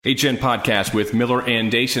HN Podcast with Miller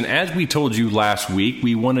and Dason. As we told you last week,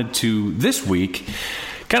 we wanted to, this week,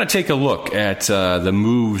 kind of take a look at the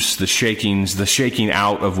moves, the shaking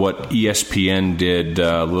out of what ESPN did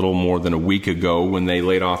a little more than a week ago when they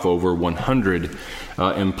laid off over 100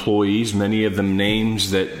 employees, many of them names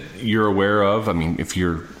that you're aware of. I mean, if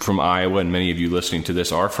you're from Iowa, and many of you listening to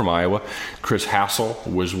this are from Iowa, Chris Hassel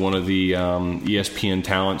was one of the ESPN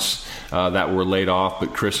talents that were laid off,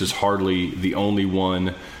 but Chris is hardly the only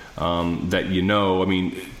one that you know. I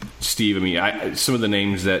mean, Steve, some of the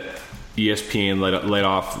names that ESPN laid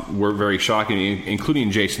off were very shocking,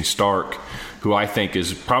 including Jason Stark, who I think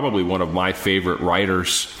is probably one of my favorite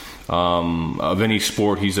writers of any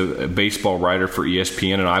sport. He's a baseball writer for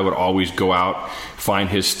ESPN, and I would always go out, find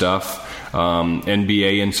his stuff.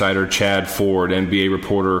 NBA insider Chad Ford, NBA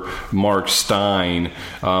reporter Mark Stein,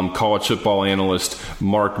 college football analyst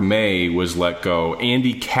Mark May was let go.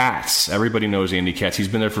 Andy Katz, everybody knows Andy Katz. He's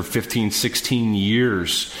been there for 15, 16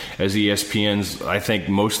 years as ESPN's, I think,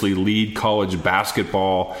 mostly lead college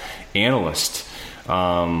basketball analyst.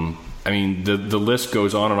 The list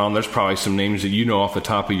goes on and on. There's probably some names that you know off the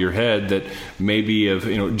top of your head that maybe of,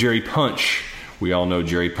 Jerry Punch. We all know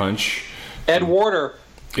Jerry Punch. Ed Warder.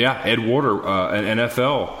 Yeah, Ed Warder, an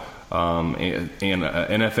NFL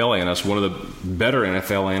NFL analyst, one of the better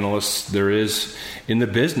NFL analysts there is in the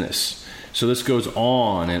business. So this goes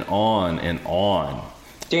on and on and on.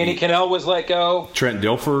 Danny Kanell was let go. Trent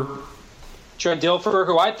Dilfer,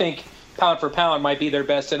 who I think pound for pound might be their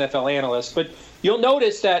best NFL analyst. But you'll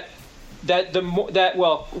notice that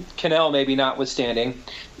Kanell maybe notwithstanding,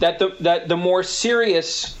 that the more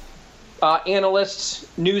serious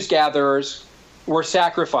analysts, news gatherers were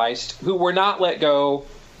sacrificed. Who were not let go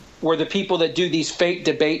were the people that do these fake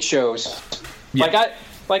debate shows. Yeah.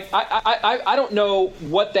 I don't know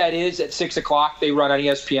what that is at 6 o'clock they run on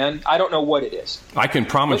ESPN. I don't know what it is. I can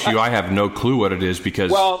promise you I have no clue what it is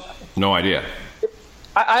because no idea.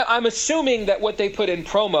 I'm assuming that what they put in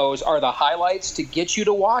promos are the highlights to get you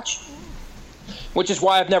to watch, which is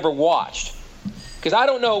why I've never watched. Because I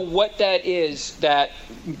don't know what that is that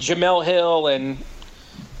Jamel Hill and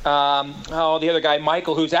the other guy,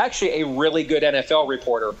 Michael, who's actually a really good NFL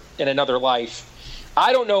reporter in another life.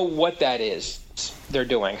 I don't know what that is they're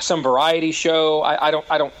doing. Some variety show. I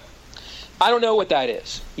don't know what that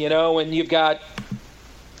is. And you've got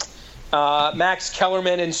Max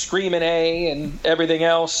Kellerman and Screamin' A and everything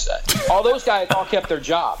else. All those guys all kept their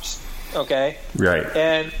jobs. Okay. Right.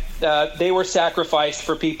 And they were sacrificed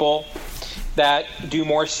for people that do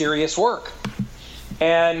more serious work.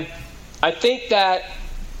 And I think that,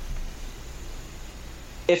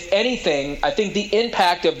 if anything, I think the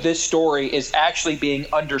impact of this story is actually being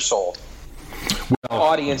undersold. Well,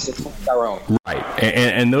 audience is our own. Right.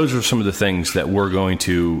 And those are some of the things that we're going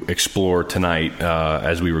to explore tonight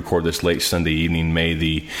as we record this late Sunday evening, May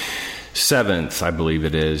the 7th, I believe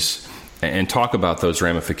it is, and talk about those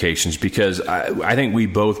ramifications because I think we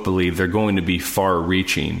both believe they're going to be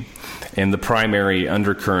far-reaching. And the primary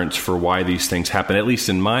undercurrents for why these things happen, at least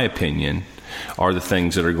in my opinion, are the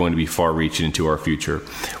things that are going to be far-reaching into our future.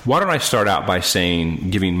 Why don't I start out by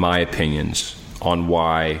giving my opinions on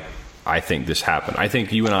why I think this happened. I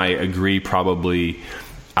think you and I agree probably,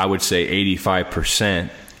 I would say 85%,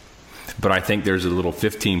 but I think there's a little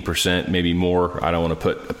 15%, maybe more. I don't want to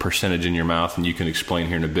put a percentage in your mouth, and you can explain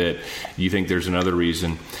here in a bit. You think there's another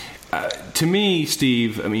reason. To me,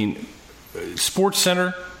 Steve,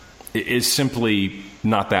 SportsCenter is simply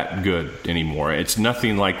not that good anymore. It's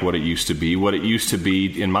nothing like what it used to be. What it used to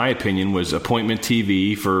be, in my opinion, was appointment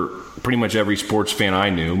TV for pretty much every sports fan I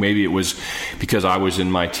knew. Maybe it was because I was in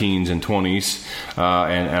my teens and 20s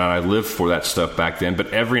and I lived for that stuff back then.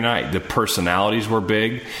 But every night, the personalities were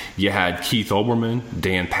big. You had Keith Olbermann,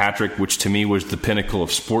 Dan Patrick, which to me was the pinnacle of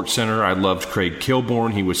SportsCenter. I loved Craig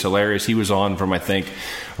Kilborn. He was hilarious. He was on from, I think,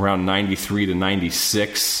 around 93 to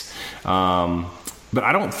 96. But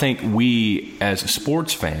I don't think we, as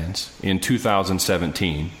sports fans in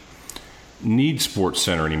 2017, need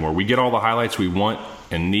SportsCenter anymore. We get all the highlights we want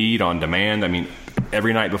and need on demand.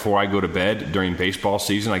 Every night before I go to bed during baseball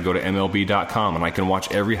season, I go to MLB.com and I can watch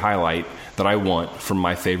every highlight that I want from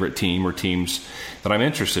my favorite team or teams that I'm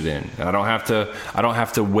interested in. And I don't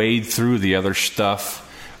have to wade through the other stuff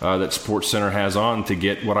that SportsCenter has on to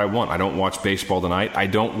get what I want. I don't watch baseball tonight. I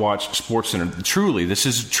don't watch SportsCenter. Truly, this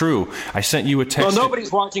is true. I sent you a text. Well,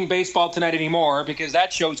 nobody's watching baseball tonight anymore because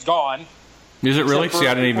that show's gone. Is it really? See,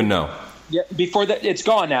 I didn't even know. Yeah, before that, it's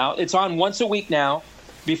gone now. It's on once a week now.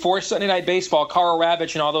 Before Sunday Night Baseball, Carl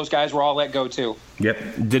Ravitch and all those guys were all let go too. Yep,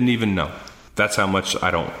 didn't even know. That's how much I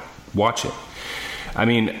don't watch it. I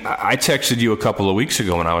texted you a couple of weeks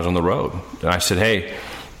ago when I was on the road, and I said, hey,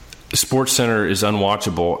 SportsCenter is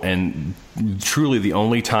unwatchable, and truly the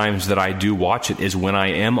only times that I do watch it is when I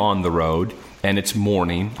am on the road and it's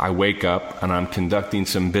morning. I wake up and I'm conducting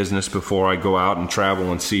some business before I go out and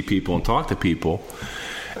travel and see people and talk to people,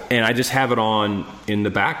 and I just have it on in the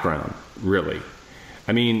background, really.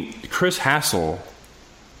 I mean, Chris Hassel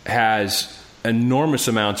has enormous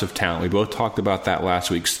amounts of talent. We both talked about that last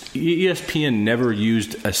week. ESPN never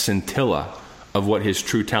used a scintilla of what his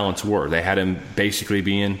true talents were. They had him basically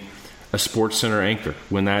being a SportsCenter anchor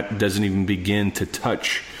when that doesn't even begin to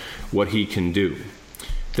touch what he can do.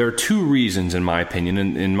 There are two reasons, in my opinion,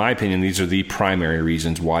 and in my opinion, these are the primary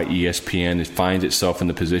reasons why ESPN finds itself in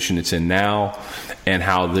the position it's in now, and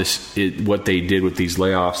how what they did with these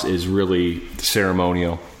layoffs is really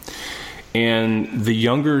ceremonial. And the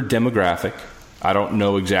younger demographic, I don't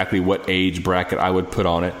know exactly what age bracket I would put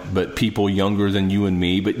on it, but people younger than you and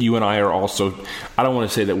me, but you and I are also, I don't want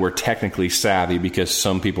to say that we're technically savvy, because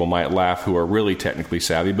some people might laugh who are really technically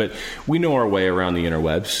savvy, but we know our way around the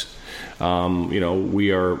interwebs.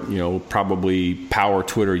 We are, probably power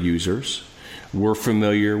Twitter users. We're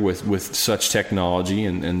familiar with such technology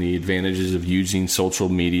and the advantages of using social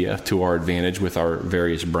media to our advantage with our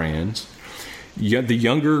various brands. The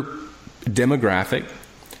younger demographic,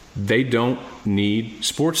 they don't need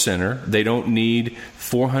SportsCenter. They don't need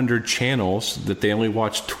 400 channels that they only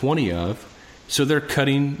watch 20 of, so they're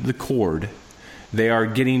cutting the cord. They are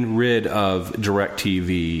getting rid of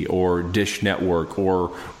DirecTV or Dish Network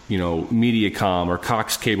or Mediacom or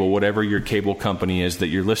Cox Cable, whatever your cable company is that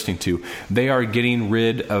you're listening to. They are getting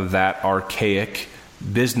rid of that archaic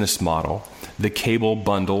business model, the cable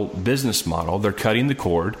bundle business model. They're cutting the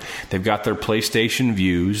cord. They've got their PlayStation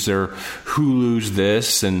Views, their Hulu's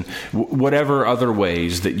this, and whatever other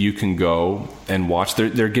ways that you can go and watch.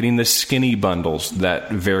 They're getting the skinny bundles that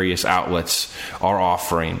various outlets are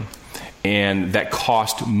offering, and that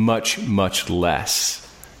cost much, much less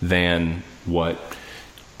than what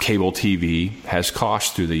cable TV has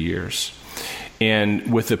cost through the years.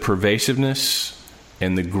 And with the pervasiveness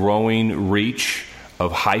and the growing reach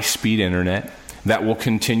of high-speed internet that will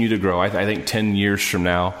continue to grow, I think 10 years from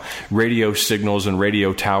now, radio signals and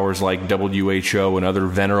radio towers like WHO and other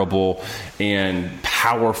venerable and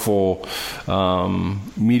powerful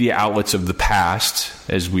media outlets of the past,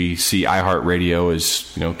 as we see iHeartRadio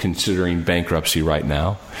is considering bankruptcy right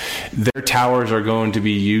now, their towers are going to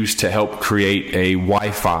be used to help create a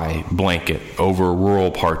Wi-Fi blanket over rural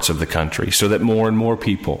parts of the country so that more and more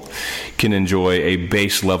people can enjoy a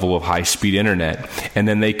base level of high-speed internet. And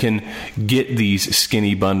then they can get these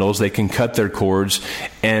skinny bundles, they can cut their cords,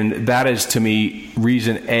 and that is, to me,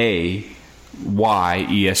 reason A why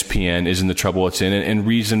ESPN is in the trouble it's in. And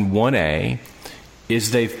reason 1A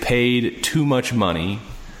is they've paid too much money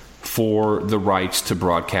for the rights to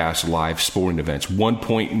broadcast live sporting events.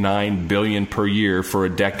 $1.9 billion per year for a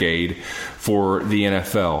decade for the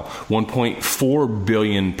NFL. $1.4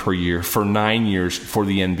 billion per year for 9 years for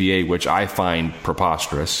the NBA, which I find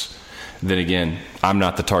preposterous. Then again, I'm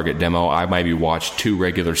not the target demo. I maybe watch 2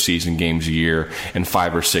 regular season games a year and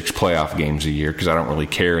 5 or 6 playoff games a year because I don't really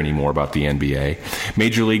care anymore about the NBA.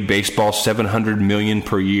 Major League Baseball, $700 million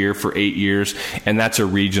per year for 8 years, and that's a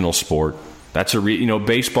regional sport. That's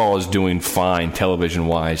baseball is doing fine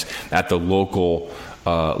television-wise at the local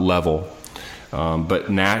level. But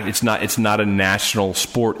it's not a national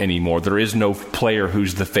sport anymore. There is no player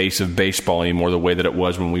who's the face of baseball anymore the way that it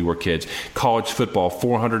was when we were kids. College football,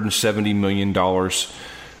 $470 million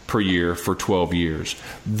per year for 12 years.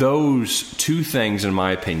 Those two things, in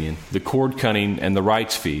my opinion, the cord cutting and the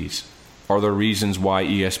rights fees, are the reasons why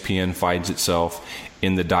ESPN finds itself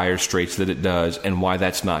in the dire straits that it does, and why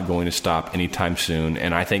that's not going to stop anytime soon.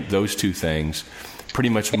 And I think those two things, pretty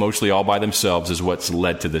much mostly all by themselves, is what's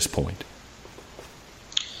led to this point.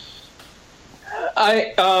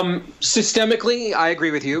 Systemically, I agree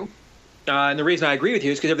with you. And the reason I agree with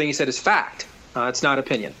you is because everything you said is fact. It's not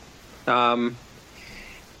opinion.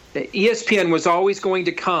 ESPN was always going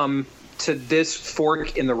to come to this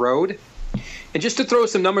fork in the road. And just to throw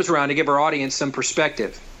some numbers around to give our audience some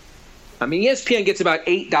perspective, I mean, ESPN gets about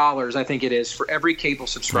 $8, I think it is, for every cable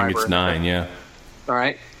subscriber. I think it's 9, yeah. All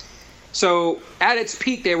right. So at its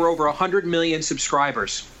peak, they were over 100 million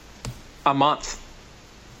subscribers a month.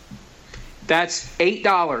 That's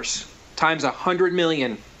 $8 times 100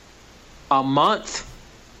 million a month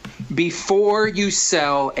before you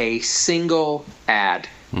sell a single ad.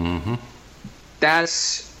 Mm-hmm.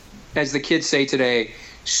 That's, as the kids say today,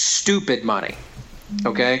 stupid money.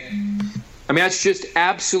 Okay? I mean, that's just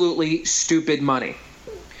absolutely stupid money.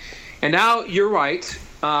 And now you're right.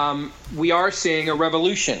 We are seeing a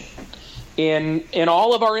revolution in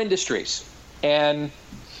all of our industries. And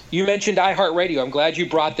You mentioned iHeartRadio. I'm glad you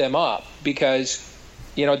brought them up because,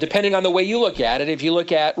 depending on the way you look at it, if you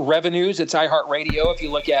look at revenues, it's iHeartRadio. If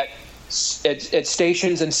you look at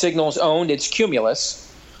stations and signals owned, it's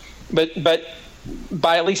Cumulus. But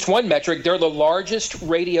by at least one metric, they're the largest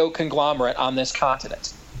radio conglomerate on this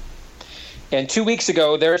continent. And 2 weeks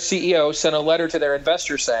ago, their CEO sent a letter to their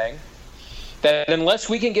investors saying that unless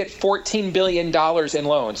we can get $14 billion in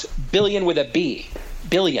loans, billion with a B,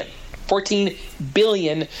 billion, $14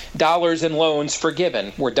 billion in loans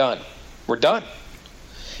forgiven, we're done. We're done.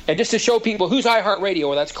 And just to show people who's iHeartRadio,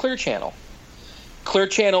 well, that's Clear Channel. Clear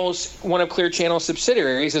Channel's, one of Clear Channel's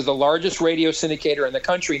subsidiaries, is the largest radio syndicator in the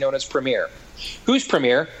country, known as Premier. Who's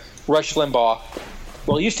Premier? Rush Limbaugh.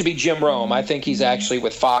 Well, it used to be Jim Rome. I think he's actually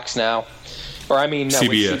with Fox now. CBS.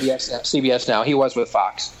 With CBS now. He was with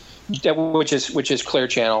Fox, which is Clear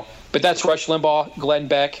Channel. But that's Rush Limbaugh, Glenn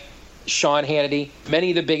Beck, Sean Hannity,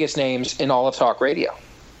 many of the biggest names in all of talk radio.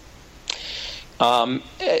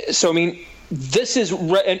 This is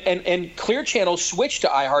and Clear Channel switched to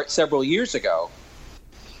iHeart several years ago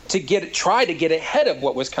to try to get ahead of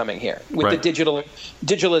what was coming here with right. the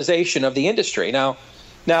digitalization of the industry. Now,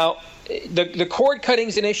 the cord cutting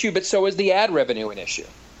is an issue, but so is the ad revenue an issue.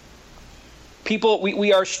 People,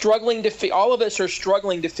 we are struggling all of us are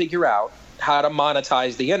struggling to figure out how to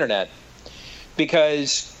monetize the internet,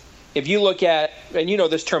 because if you look at, and you know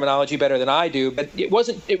this terminology better than I do, but it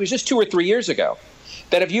was just 2 or 3 years ago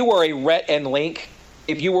that if you were a Rhett and Link,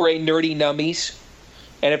 if you were a Nerdy Nummies,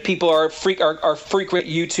 and if people are frequent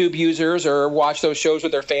YouTube users or watch those shows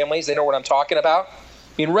with their families, they know what I'm talking about. I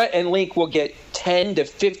mean, Rhett and Link will get 10 to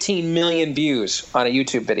 15 million views on a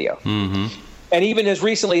YouTube video. Mm-hmm. And even as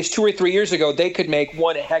recently as 2 or 3 years ago, they could make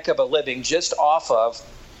one heck of a living just off of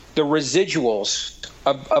the residuals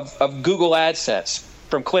of Google AdSense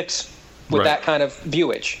from clicks with right. that kind of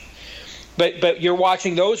viewage. But you're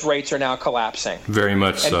watching those rates are now collapsing. Very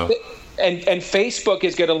much so. And Facebook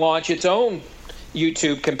is going to launch its own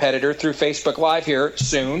YouTube competitor through Facebook Live here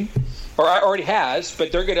soon, or already has,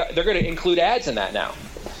 but they're going to include ads in that now.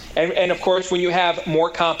 And of course, when you have more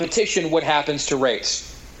competition, what happens to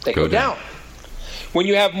rates? They go down. When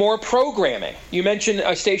you have more programming, you mentioned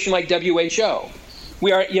a station like WHO.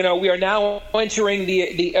 We are now entering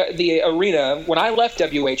the arena. When I left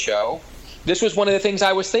WHO, this was one of the things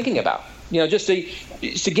I was thinking about. Just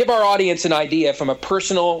to give our audience an idea from a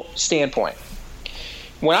personal standpoint.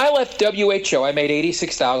 When I left WHO, I made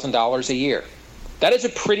 $86,000 a year. That is a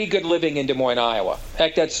pretty good living in Des Moines, Iowa.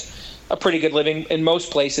 Heck, that's a pretty good living in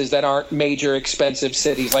most places that aren't major expensive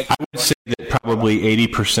cities. Like I would say that probably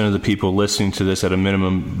 80% of the people listening to this at a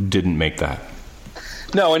minimum didn't make that.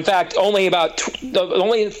 No, in fact, I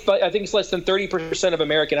think it's less than 30% of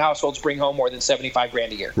American households bring home more than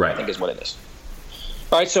 $75,000 a year. Right. I think is what it is.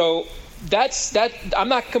 All right, so that's that. I'm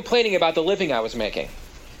not complaining about the living I was making,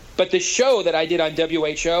 but the show that I did on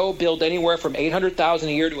WHO billed anywhere from $800,000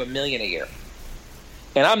 a year to $1 million a year,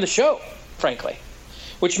 and I'm the show, frankly,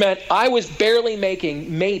 which meant I was barely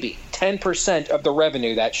making maybe 10% of the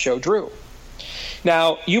revenue that show drew.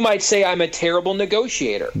 Now, you might say I'm a terrible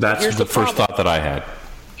negotiator. That's the first thought that I had.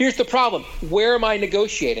 Here's the problem. Where am I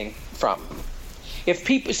negotiating from? If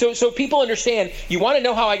people, so people understand, you want to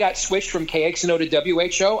know how I got switched from KXNO to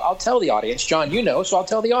WHO? I'll tell the audience. John, you know, so I'll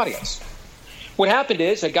tell the audience. What happened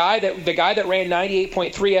is the guy that ran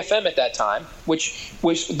 98.3 FM at that time, which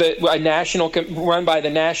was run by the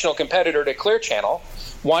national competitor to Clear Channel,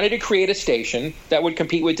 wanted to create a station that would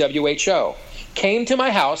compete with WHO. Came to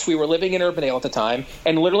my house, we were living in Urbandale at the time,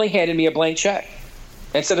 and literally handed me a blank check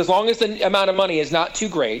and said, as long as the amount of money is not too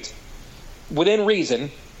great, within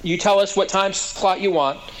reason, you tell us what time slot you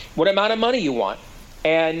want, what amount of money you want,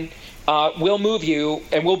 and we'll move you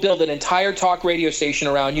and we'll build an entire talk radio station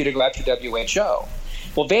around you to go after WHO.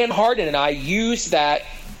 Well, Van Harden and I used that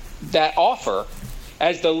offer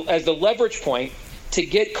as the leverage point to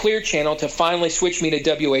get Clear Channel to finally switch me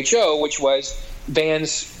to WHO, which was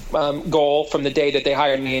Van's goal from the day that they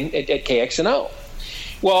hired me at KXNO.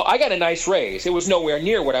 Well, I got a nice raise. It was nowhere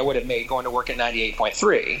near what I would have made going to work at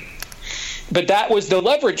 98.3. But that was the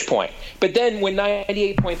leverage point. But then when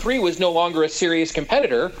 98.3 was no longer a serious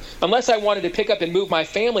competitor, unless I wanted to pick up and move my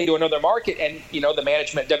family to another market, and the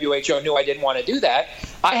management at WHO knew I didn't want to do that,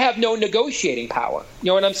 I have no negotiating power. You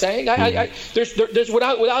know what I'm saying? There's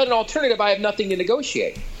without an alternative, I have nothing to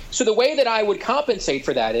negotiate. So the way that I would compensate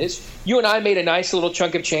for that is, you and I made a nice little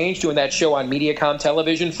chunk of change doing that show on Mediacom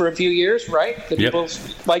television for a few years, right? That people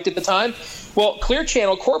liked at the time. Well, Clear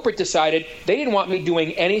Channel corporate decided they didn't want me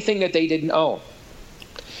doing anything that they didn't own.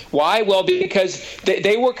 Why? Well, because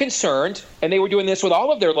they were concerned, and they were doing this with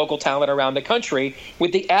all of their local talent around the country,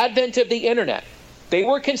 with the advent of the internet. They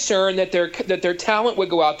were concerned that their talent would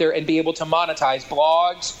go out there and be able to monetize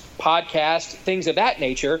blogs, podcasts, things of that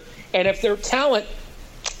nature. And if their talent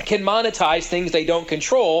can monetize things they don't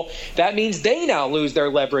control, that means they now lose their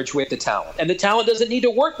leverage with the talent. And the talent doesn't need to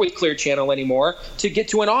work with Clear Channel anymore to get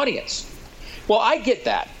to an audience. Well, I get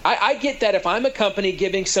that. I get that if I'm a company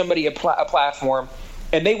giving somebody a platform,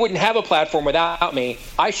 and they wouldn't have a platform without me,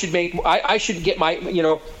 I should get my,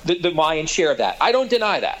 the lion's share of that. I don't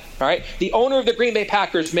deny that. All right. The owner of the Green Bay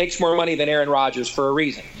Packers makes more money than Aaron Rodgers for a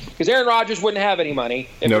reason, because Aaron Rodgers wouldn't have any money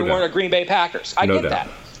if there weren't a Green Bay Packers. I get that.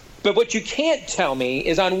 But what you can't tell me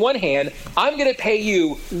is, on one hand, I'm going to pay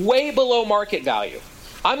you way below market value.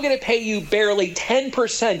 I'm going to pay you barely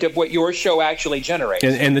 10% of what your show actually generates.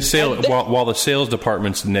 And the sale, while the sales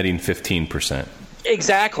department's netting 15%.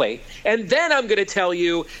 Exactly. And then I'm going to tell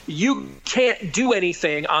you, you can't do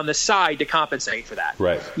anything on the side to compensate for that.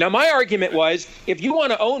 Right. Now, my argument was, if you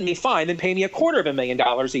want to own me, fine, then pay me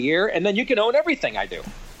 $250,000 a year, and then you can own everything I do.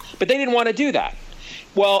 But they didn't want to do that.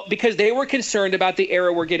 Well, because they were concerned about the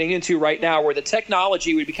era we're getting into right now, where the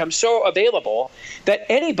technology would become so available that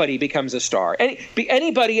anybody becomes a star.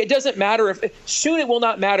 Anybody, it doesn't matter soon it will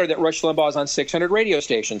not matter that Rush Limbaugh is on 600 radio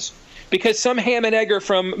stations, because some ham and egger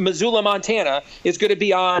from Missoula, Montana is going to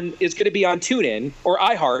be on TuneIn or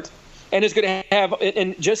iHeart, and is going to have,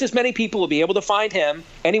 and just as many people will be able to find him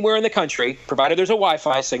anywhere in the country, provided there's a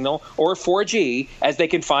Wi-Fi signal or 4G, as they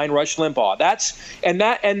can find Rush Limbaugh.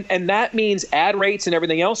 That means ad rates and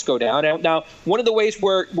everything else go down. Now, one of the ways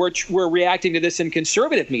we're reacting to this in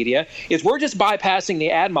conservative media is we're just bypassing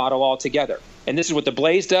the ad model altogether. And this is what The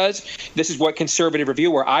Blaze does. This is what Conservative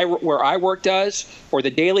Review, where I work, does, or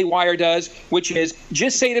the Daily Wire does, which is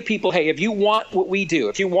just say to people, hey, if you want what we do,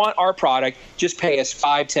 if you want our product, just pay us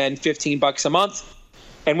 $5, $10, $15 a month,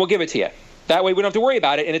 and we'll give it to you. That way we don't have to worry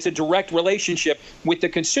about it, and it's a direct relationship with the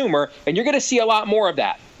consumer, and you're going to see a lot more of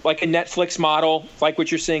that, like a Netflix model, like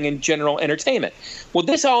what you're seeing in general entertainment. Well,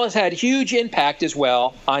 this all has had huge impact as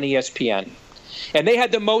well on ESPN, and they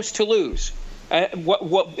had the most to lose.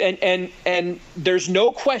 And there's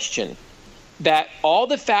no question that all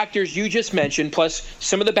the factors you just mentioned, plus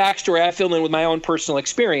some of the backstory I filled in with my own personal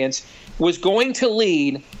experience, was going to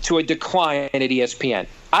lead to a decline at ESPN.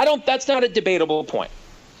 That's not a debatable point.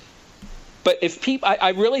 But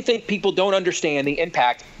I really think people don't understand the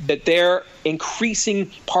impact that their increasing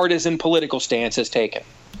partisan political stance has taken.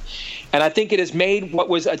 And I think it has made what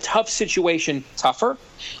was a tough situation tougher.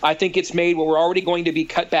 I think it's made what were already going to be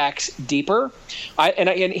cutbacks deeper. And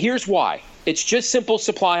here's why. It's just simple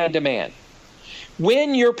supply and demand.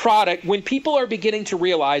 When people are beginning to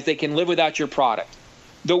realize they can live without your product,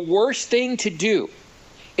 the worst thing to do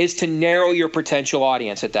is to narrow your potential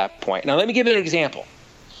audience at that point. Now, let me give you an example.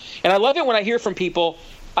 And I love it when I hear from people,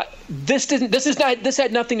 this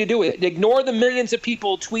had nothing to do with it. Ignore the millions of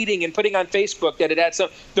people tweeting and putting on Facebook that it had some.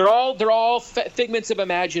 They're all figments of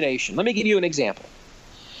imagination. Let me give you an example.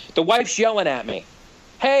 The wife's yelling at me,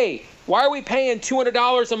 "Hey, why are we paying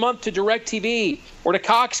 $200 a month to DirecTV or to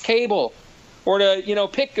Cox Cable or to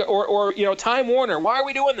Pick or Time Warner? Why are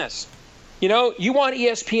we doing this? You want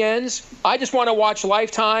ESPNs? I just want to watch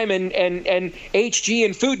Lifetime and HG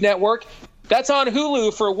and Food Network. That's on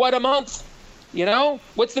Hulu for what, a month?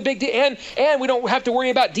 What's the big deal? And we don't have to worry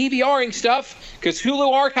about DVRing stuff because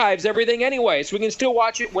Hulu archives everything anyway, so we can still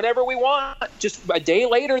watch it whenever we want, just a day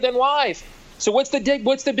later than live. So what's the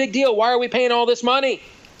big deal? Why are we paying all this money?"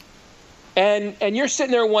 And you're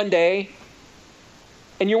sitting there one day,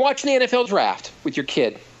 and you're watching the NFL draft with your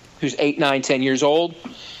kid, who's 8, 9, 10 years old,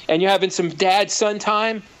 and you're having some dad-son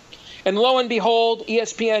time. And lo and behold,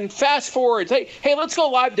 ESPN fast forwards. Hey, let's go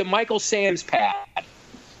live to Michael Sam's pad,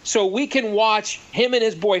 so we can watch him and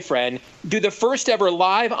his boyfriend do the first ever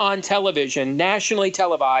live on television, nationally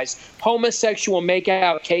televised homosexual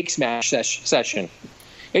makeout cake smash session.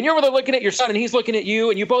 And you're really looking at your son, and he's looking at you,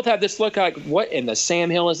 and you both have this look like, what in the Sam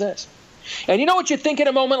Hill is this? And you know what you think in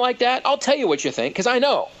a moment like that? I'll tell you what you think, because I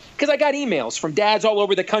know. Because I got emails from dads all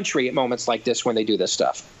over the country at moments like this when they do this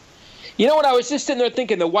stuff. You know what? I was just in there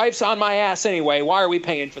thinking, the wife's on my ass anyway. Why are we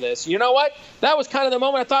paying for this? You know what? That was kind of the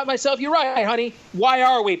moment I thought to myself, you're right, honey. Why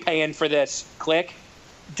are we paying for this? Click.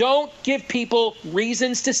 Don't give people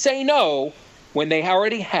reasons to say no when they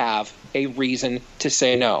already have a reason to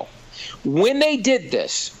say no. When they did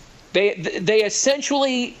this, they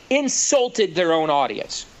essentially insulted their own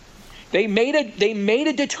audience. They made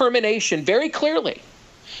a determination very clearly.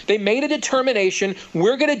 They made a determination,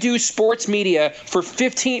 we're going to do sports media for the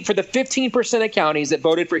 15% of counties that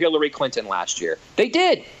voted for Hillary Clinton last year. They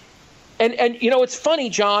did. And it's funny,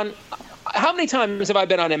 John, how many times have I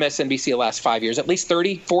been on MSNBC the last 5 years? At least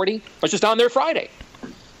 30, 40? I was just on there Friday.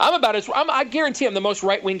 I guarantee I'm the most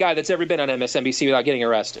right-wing guy that's ever been on MSNBC without getting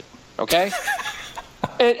arrested. Okay?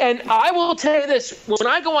 And I will tell you this, when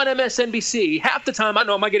I go on MSNBC, half the time I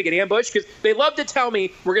know I'm going to get ambushed because they love to tell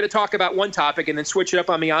me we're going to talk about one topic and then switch it up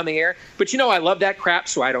on me on the air. But I love that crap,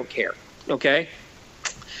 so I don't care. Okay?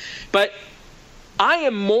 But I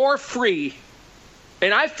am more free,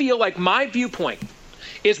 and I feel like my viewpoint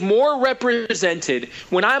is more represented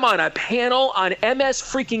when I'm on a panel on MS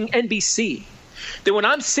freaking NBC than when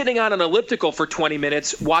I'm sitting on an elliptical for 20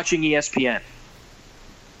 minutes watching ESPN.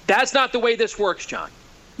 That's not the way this works, John.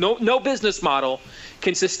 No business model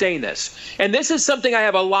can sustain this. And this is something I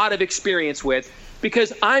have a lot of experience with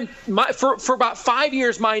because for about 5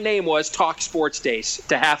 years, my name was Talk Sports Days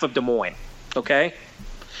to half of Des Moines. Okay?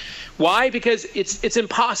 Why? Because it's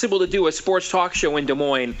impossible to do a sports talk show in Des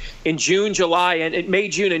Moines in June, July, and May,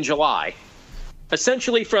 June, and July.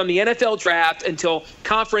 Essentially from the NFL draft until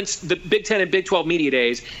the Big Ten and Big 12 media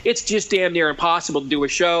days, it's just damn near impossible to do a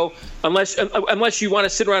show unless you want to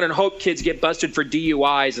sit around and hope kids get busted for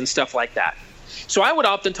DUIs and stuff like that. So I would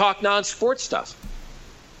often talk non-sports stuff.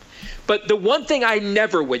 But the one thing I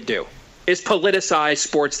never would do is politicize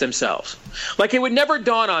sports themselves. Like, it would never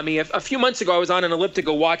dawn on me. A few months ago, I was on an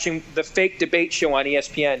elliptical watching the fake debate show on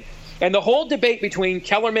ESPN. And the whole debate between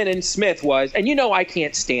Kellerman and Smith was, and I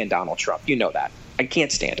can't stand Donald Trump. You know that. I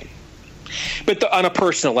can't stand him. But on a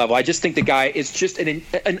personal level, I just think the guy is just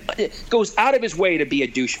goes out of his way to be a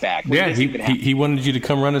douchebag. Yeah, he wanted you to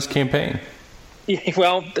come run his campaign. Yeah,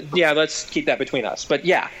 well, yeah, let's keep that between us. But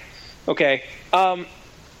yeah, okay.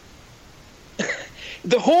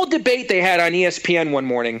 The whole debate they had on ESPN one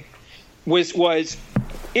morning was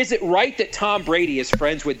is it right that Tom Brady is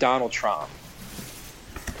friends with Donald Trump?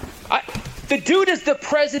 The dude is the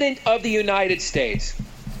president of the United States.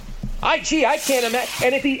 I can't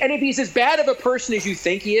imagine. And if he's as bad of a person as you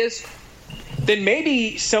think he is, then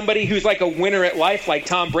maybe somebody who's like a winner at life, like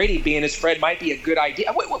Tom Brady, being his friend might be a good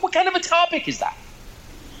idea. What kind of a topic is that?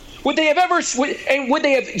 Would they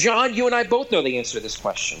have, John, you and I both know the answer to this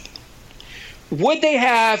question. Would they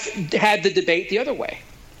have had the debate the other way?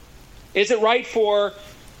 Is it right for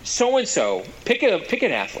so-and-so, pick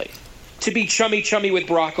an athlete, to be chummy with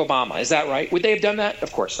Barack Obama? Is that right? Would they have done that?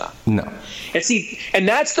 Of course not. No. And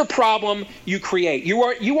that's the problem you create. You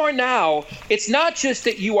are now, it's not just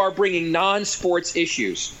that you are bringing non-sports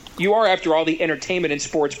issues. You are, after all, the Entertainment and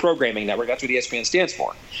Sports Programming Network. That's what ESPN stands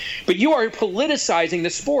for. But you are politicizing the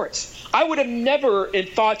sports. I would have never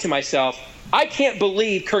thought to myself, I can't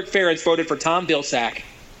believe Kirk Ferentz voted for Tom Vilsack.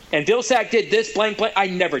 And Vilsack did this, blank. I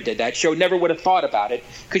never did that show. Never would have thought about it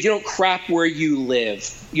because you don't crap where you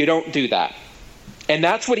live. You don't do that. And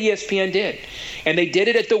that's what ESPN did. And they did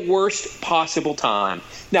it at the worst possible time.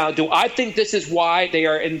 Now, do I think this is why they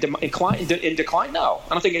are in decline? No. I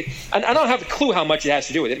don't think and I don't have a clue how much it has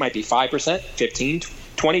to do with it. It might be 5%, 15,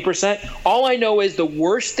 20%. All I know is the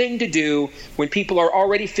worst thing to do when people are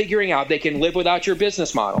already figuring out they can live without your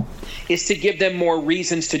business model is to give them more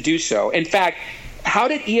reasons to do so. In fact, how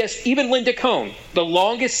did even Linda Cohn, the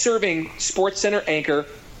longest serving SportsCenter anchor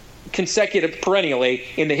perennially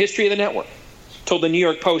in the history of the network, told the New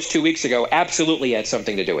York Post 2 weeks ago, absolutely had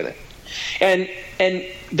something to do with it. And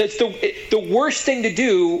that's the worst thing to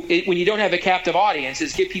do when you don't have a captive audience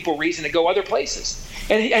is give people reason to go other places.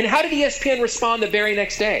 And how did ESPN respond the very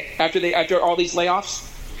next day after all these layoffs?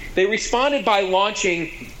 They responded by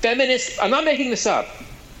launching feminist, I'm not making this up,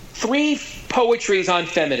 3 poetries on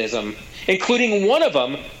feminism, including one of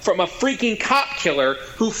them from a freaking cop killer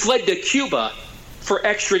who fled to Cuba for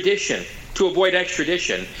extradition, to avoid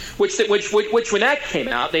extradition, which when that came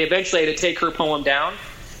out, they eventually had to take her poem down.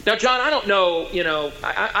 Now, John, I don't know,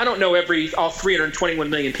 I don't know all 321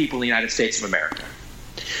 million people in the United States of America.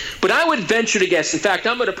 But I would venture to guess, in fact,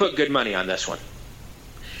 I'm going to put good money on this one.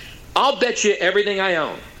 I'll bet you everything I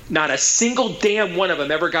own, not a single damn one of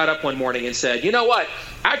them ever got up one morning and said, you know what,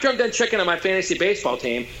 after I'm done checking on my fantasy baseball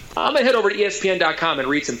team, I'm going to head over to ESPN.com and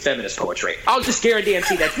read some feminist poetry. I'll just guarantee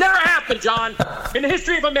that's never happened, John, in the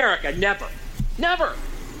history of America. Never. Never.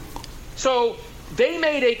 So they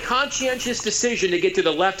made a conscientious decision to get to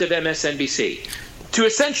the left of MSNBC. To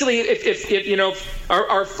essentially, if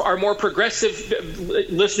our more progressive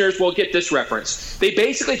listeners will get this reference, they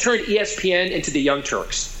basically turned ESPN into the Young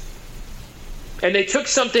Turks. And they took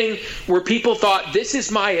something where people thought, this is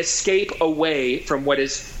my escape away from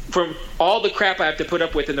all the crap I have to put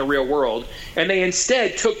up with in the real world. And they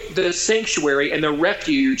instead took the sanctuary and the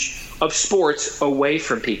refuge of sports away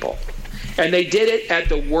from people. And they did it at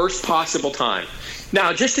the worst possible time.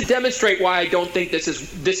 Now, just to demonstrate why I don't think this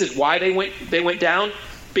is why they went down,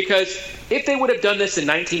 because if they would have done this in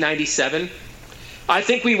 1997, I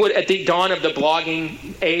think we would, at the dawn of the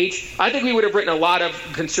blogging age, I think we would have written a lot of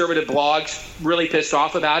conservative blogs really pissed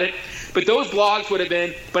off about it. But those blogs would have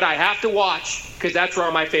been, but I have to watch because that's where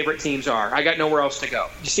all my favorite teams are. I got nowhere else to go.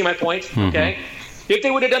 You see my point? Mm-hmm. Okay. If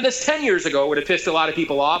they would have done this 10 years ago, it would have pissed a lot of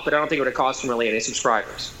people off, but I don't think it would have cost them really any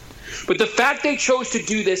subscribers. But the fact they chose to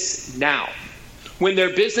do this now, when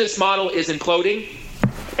their business model is imploding,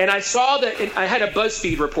 and I saw that, and I had a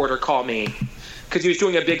BuzzFeed reporter call me because he was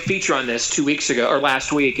doing a big feature on this 2 weeks ago, or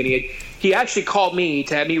last week, and he actually called me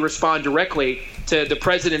to have me respond directly to the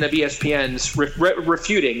president of ESPN's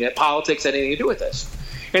refuting that politics had anything to do with this.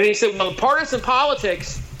 And he said, well, partisan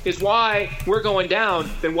politics is why we're going down,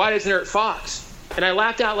 then why doesn't it hurt Fox? And I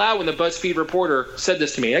laughed out loud when the BuzzFeed reporter said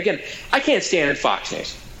this to me. Again, I can't stand Fox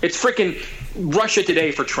News. It's freaking Russia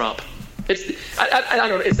Today for Trump. I don't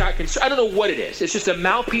know. It's not. I don't know what it is. It's just a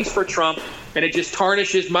mouthpiece for Trump, and it just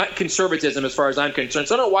tarnishes my conservatism as far as I'm concerned.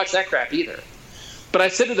 So I don't watch that crap either. But I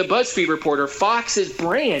said to the BuzzFeed reporter, Fox's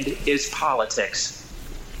brand is politics.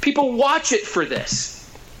 People watch it for this.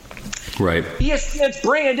 Right. ESPN's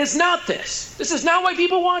brand is not this. This is not why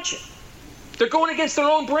people watch it. They're going against their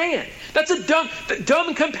own brand. That's a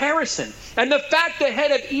dumb comparison. And the fact the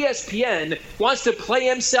head of ESPN wants to play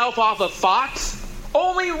himself off of Fox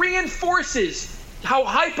only reinforces how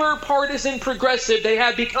hyper-partisan progressive they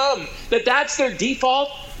have become. That's their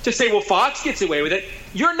default, to say, well, Fox gets away with it.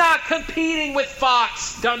 You're not competing with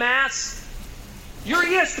Fox, dumbass. You're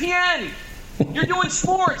ESPN. You're doing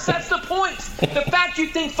sports. That's the point. The fact you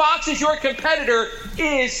think Fox is your competitor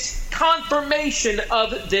is confirmation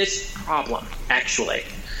of this problem, actually.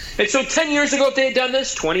 And so 10 years ago, if they had done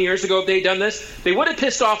this, 20 years ago, if they had done this, they would have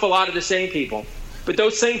pissed off a lot of the same people. But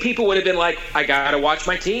those same people would have been like, I got to watch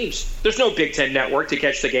my teams. There's no Big Ten network to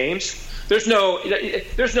catch the games. There's no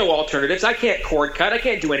alternatives. I can't cord cut. I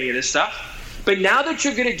can't do any of this stuff. But now that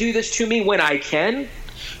you're going to do this to me when I can,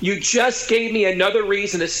 you just gave me another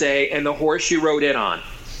reason to say, and the horse you rode in on.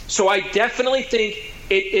 So I definitely think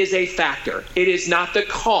it is a factor. It is not the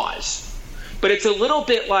cause, but it's a little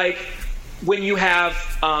bit like when you have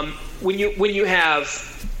a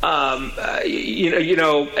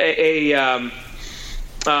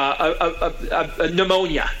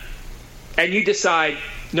pneumonia, and you decide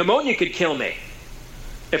pneumonia could kill me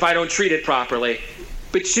if I don't treat it properly.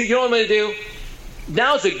 But you know what I'm going to do?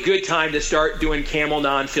 Now's a good time to start doing Camel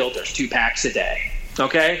non-filters, 2 packs a day.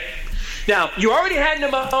 Okay? Now, you already had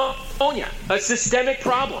pneumonia, a systemic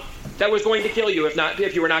problem that was going to kill you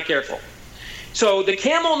if you were not careful. So the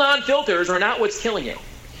Camel non-filters are not what's killing you.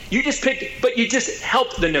 You just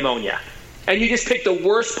helped the pneumonia. And you just picked the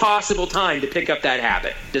worst possible time to pick up that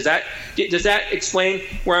habit. Does that explain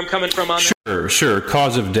where I'm coming from on that? Sure.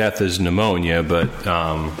 Cause of death is pneumonia, but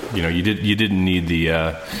you didn't need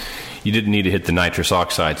to hit the nitrous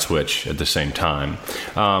oxide switch at the same time.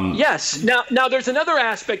 Yes. Now there's another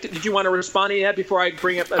aspect. Did you want to respond to that before I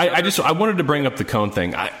bring up? I wanted to bring up the cone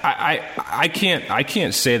thing. I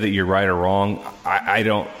can't say that you're right or wrong. I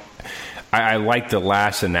don't. I like the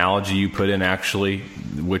last analogy you put in, actually,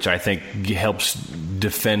 which I think helps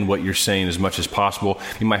defend what you're saying as much as possible.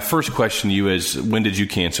 I mean, my first question to you is, when did you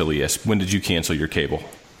cancel ES? When did you cancel your cable?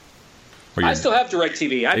 I still have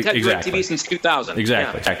DirecTV. I've had DirecTV since 2000.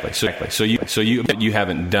 Exactly. So you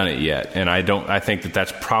haven't done it yet, and I think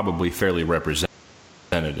that's probably fairly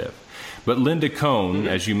representative. But Linda Cohn,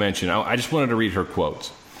 as you mentioned, I just wanted to read her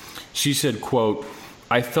quotes. She said, quote,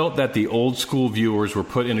 I felt that the old school viewers were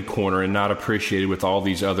put in a corner and not appreciated with all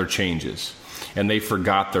these other changes, and they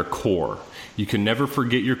forgot their core. You can never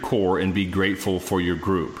forget your core and be grateful for your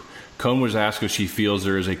group. Cohn was asked if she feels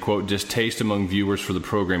there is a, quote, distaste among viewers for the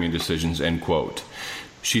programming decisions, end quote.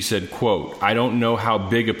 She said, quote, I don't know how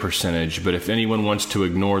big a percentage, but if anyone wants to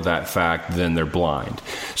ignore that fact, then they're blind.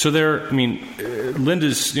 So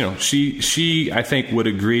Linda's, she I think would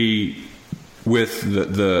agree with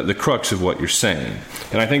the crux of what you're saying.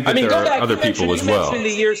 And I think that there are other people as well.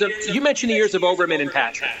 You mentioned the years of Oberman and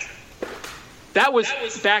Patrick. That was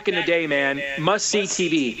back in the day, man. Must-see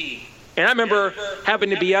TV. And I remember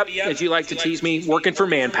having to be up, as you like to tease me, working for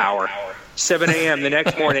Manpower, 7 a.m. the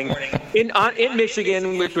next morning in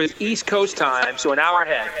Michigan, which was East Coast time, so an hour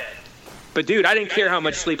ahead. But, dude, I didn't care how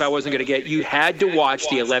much sleep I wasn't going to get. You had to watch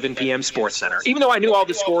the 11 p.m. Sports Center. Even though I knew all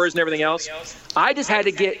the scores and everything else, I just had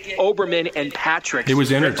to get Oberman and Patrick. It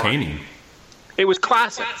was entertaining. It was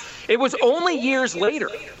classic. It was only years later.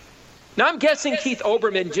 Now, I'm guessing Keith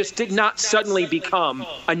Olbermann just did not suddenly become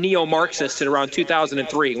a neo-Marxist in around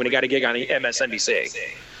 2003 when he got a gig on MSNBC.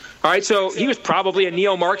 All right, so he was probably a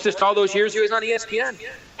neo-Marxist all those years he was on ESPN.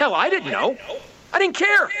 Hell, I didn't know. I didn't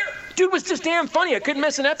care. Dude was just damn funny. I couldn't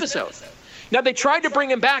miss an episode. Now, they tried to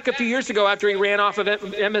bring him back a few years ago after he ran off of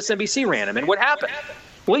MSNBC ran him. And what happened?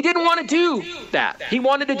 Well, he didn't want to do that. He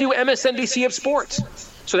wanted to do MSNBC of sports.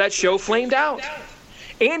 So that show flamed out.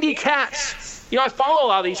 Andy Katz. I follow a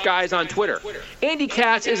lot of these guys on Twitter. Andy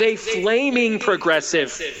Katz is a flaming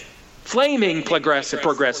progressive.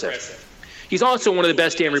 He's also one of the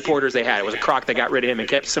best damn reporters they had. It was a crock that got rid of him and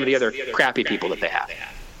kept some of the other crappy people that they had.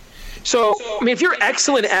 So, if you're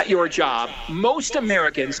excellent at your job, most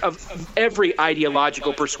Americans of every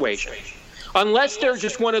ideological persuasion, unless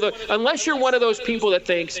you're one of those people that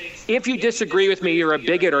thinks, if you disagree with me, you're a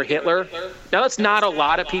bigot or Hitler. Now, that's not a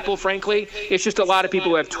lot of people, frankly. It's just a lot of people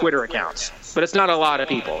who have Twitter accounts. But it's not a lot of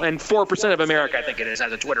people. And 4% of America, I think it is,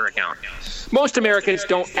 has a Twitter account. Most Americans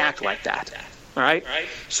don't act like that. All right.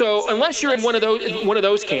 So unless you're in one of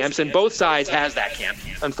those camps, and both sides has that camp,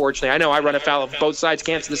 unfortunately, I know I run afoul of both sides'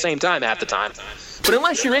 camps at the same time half the time. But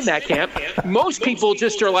unless you're in that camp, most people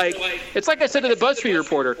just are like, it's like I said to the BuzzFeed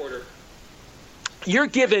reporter, you're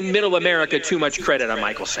giving Middle America too much credit on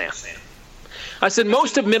Michael Sam. I said,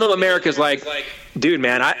 most of Middle America is like, dude,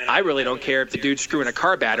 man, I really don't care if the dude's screwing a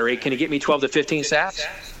car battery. Can he get me 12 to 15 sacks?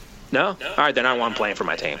 No? All right, then I don't want him playing for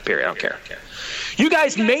my team, period. I don't care. You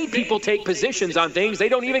guys made people take positions on things they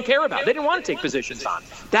don't even care about. They didn't want to take positions on.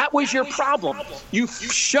 That was your problem. You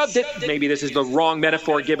shoved it, maybe this is the wrong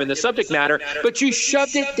metaphor given the subject matter, but you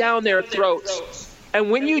shoved it down their throats. And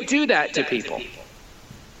when you do that to people,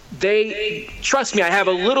 trust me, I have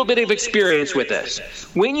a little bit of experience with this.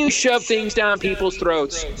 When you shove things down people's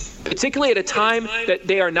throats, particularly at a time that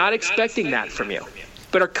they are not expecting that from you,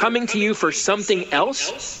 but are coming to you for something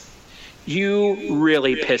else, you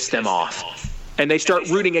really piss them off. And they start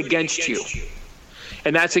rooting against you.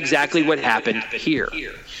 And that's exactly what happened here.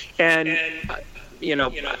 And,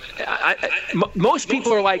 most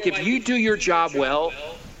people are like, if you do your job well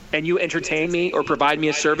and you entertain me or provide me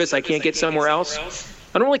a service I can't get somewhere else,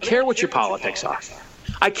 I don't really care what your politics are.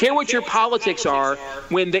 I care what your politics are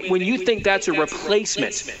when you think that's a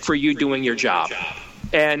replacement for you doing your job.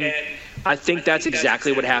 And I think that's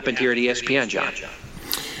exactly what happened here at ESPN, John.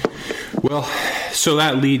 Well, so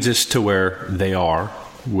that leads us to where they are,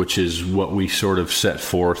 which is what we sort of set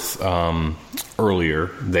forth earlier.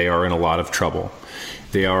 They are in a lot of trouble.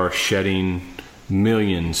 They are shedding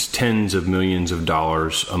millions, tens of millions of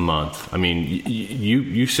dollars a month. I mean,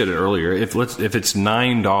 you said it earlier. If it's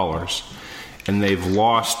 $9 and they've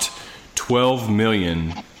lost 12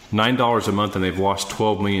 million, $9 a month, and they've lost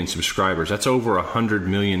 12 million subscribers, that's over $100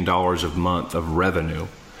 million a month of revenue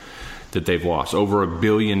that they've lost, over $1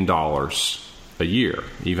 billion a year.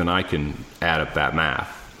 Even I can add up that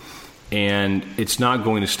math. And it's not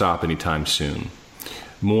going to stop anytime soon.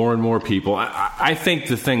 More and more people. I think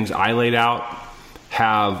the things I laid out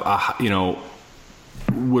have,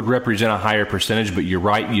 would represent a higher percentage, but you're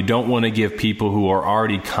right. You don't want to give people who are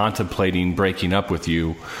already contemplating breaking up with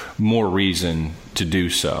you more reason to do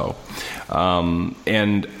so.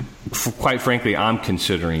 And quite frankly, I'm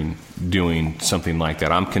considering doing something like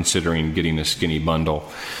that. I'm considering getting a skinny bundle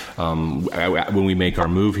when we make our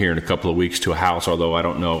move here in a couple of weeks to a house, although I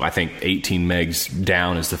don't know. I think 18 megs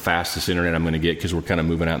down is the fastest internet I'm going to get because we're kind of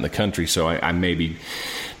moving out in the country, so I maybe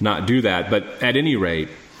not do that. But at any rate,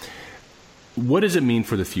 what does it mean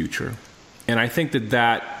for the future? And I think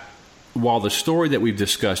that while the story that we've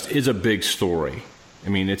discussed is a big story, I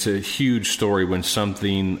mean, it's a huge story when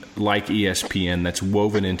something like ESPN that's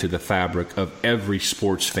woven into the fabric of every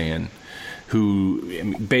sports fan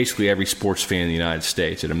basically every sports fan in the United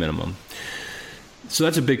States at a minimum. So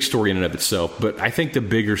that's a big story in and of itself. But I think the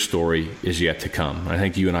bigger story is yet to come. I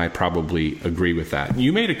think you and I probably agree with that.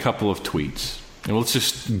 You made a couple of tweets, and let's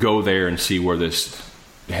just go there and see where this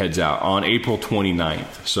heads out. On April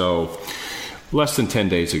 29th, so less than 10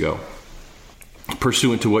 days ago,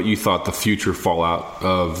 pursuant to what you thought the future fallout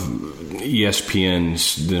of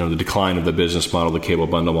ESPN's, the decline of the business model, the cable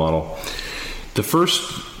bundle model, the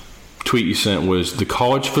first tweet you sent was the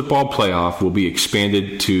college football playoff will be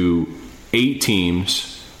expanded to 8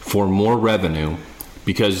 teams for more revenue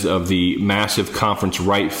because of the massive conference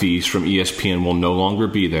right fees from ESPN will no longer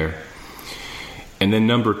be there. And then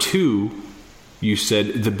number 2, you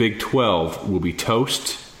said the Big 12 will be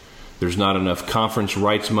toast. There's not enough conference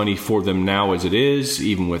rights money for them now as it is,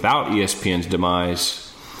 even without ESPN's demise.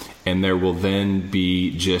 And there will then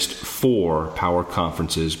be just 4 power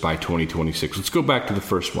conferences by 2026. Let's go back to the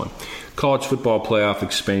first one. College football playoff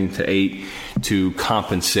expanding to 8 to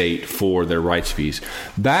compensate for their rights fees.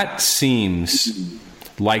 That seems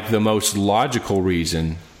like the most logical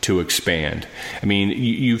reason to expand. I mean,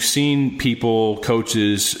 you've seen people,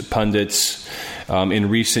 coaches, pundits, in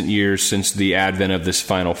recent years since the advent of this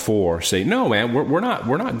Final Four say, no, man, we're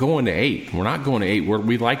not going to 8. We're not going to 8.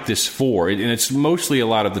 We like this 4. And it's mostly a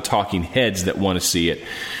lot of the talking heads that want to see it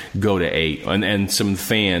go to 8. And some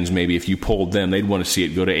fans, maybe if you polled them, they'd want to see it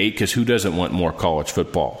go to 8 because who doesn't want more college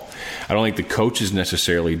football? I don't think the coaches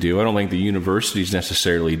necessarily do. I don't think the universities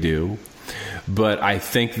necessarily do. But I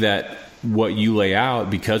think that what you lay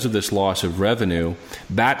out, because of this loss of revenue,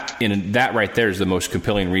 that right there is the most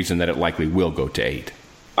compelling reason that it likely will go to 8.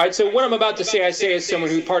 All right, so what I'm about to say, I say as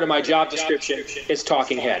someone who's part of my job description is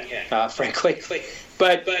talking head, frankly.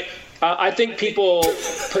 But I think people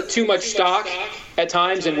put too much stock at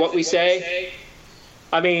times in what we say.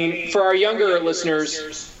 I mean, for our younger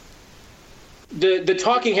listeners, the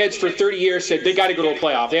talking heads for 30 years said they got to go to a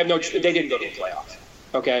playoff. They didn't go to a playoff.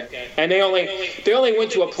 Okay, and they only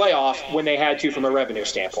went to a playoff when they had to from a revenue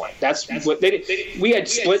standpoint. That's what they did. We had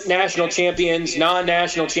split national champions,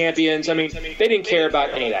 non-national champions. I mean, they didn't care about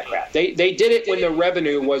any of that crap. They did it when the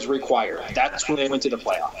revenue was required. That's when they went to the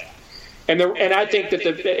playoff. And I think that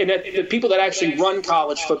the people that actually run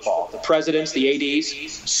college football, the presidents, the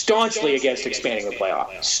ADs, staunchly against expanding the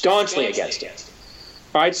playoff, staunchly against it.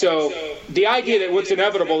 All right, so the idea that what's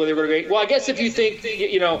inevitable that they were going to, well, I guess if you think,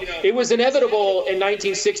 it was inevitable in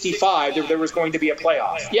 1965 that there was going to be a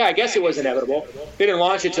playoff. Yeah, I guess it was inevitable. They didn't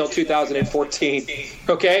launch it until 2014.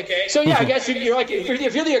 Okay, so yeah, I guess if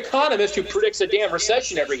you're the economist who predicts a damn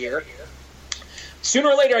recession every year, sooner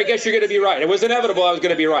or later, I guess you're going to be right. It was inevitable I was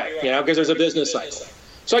going to be right, because there's a business cycle.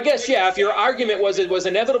 So I guess, yeah, if your argument was it was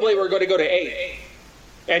inevitably we're going to go to 8.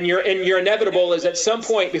 And your inevitable is at some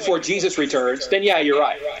point before Jesus returns, then yeah, you're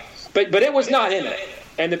right. But it was not imminent.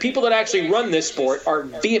 And the people that actually run this sport are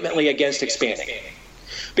vehemently against expanding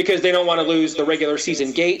because they don't want to lose the regular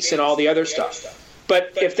season gates and all the other stuff.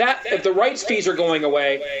 But if the rights fees are going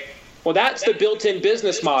away, well, that's the built-in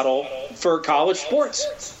business model for college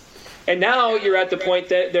sports. And now you're at the point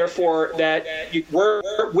that, therefore, that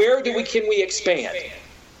can we expand?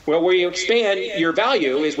 Well, where you expand your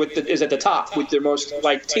value is at the top with the most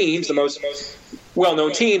teams, the most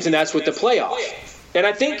well-known teams, and that's with the playoff. And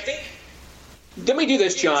I think, let me do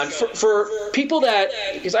this, John, for people that,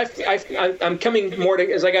 because I'm coming more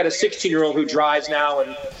to, as I got a 16-year-old who drives now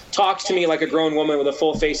and talks to me like a grown woman with a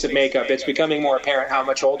full face of makeup, it's becoming more apparent how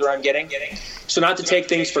much older I'm getting. So not to take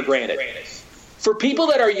things for granted. For people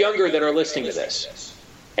that are younger that are listening to this,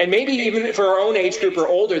 and maybe even for our own age group or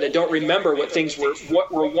older that don't remember what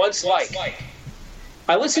were once like.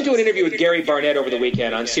 I listened to an interview with Gary Barnett over the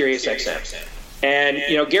weekend on Sirius XM. And,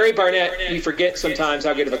 Gary Barnett, we forget sometimes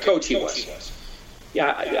how good of a coach he was.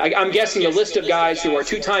 Yeah, I'm guessing the list of guys who are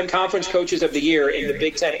 2-time conference coaches of the year in the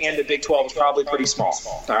Big Ten and the Big 12 is probably pretty small.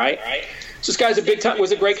 All right? So this guy's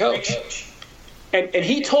was a great coach. And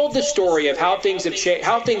he told the story of how things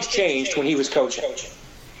changed when he was coaching.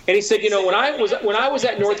 And he said, when I was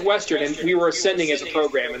at Northwestern and we were ascending as a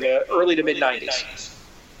program in the early to mid-'90s,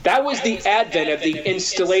 that was the advent of the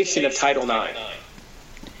installation of Title IX.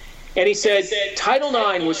 And he said Title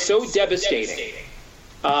IX was so devastating,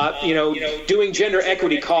 doing gender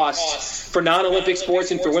equity costs for non-Olympic sports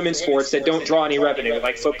and for women's sports that don't draw any revenue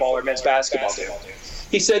like football or men's basketball do.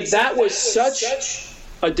 He said that was such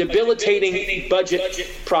a debilitating budget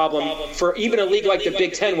problem for even a league like the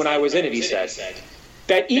Big Ten when I was in it, he said.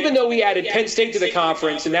 That even though we added Penn State to the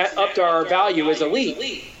conference and that upped our value as a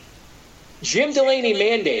league, Jim Delaney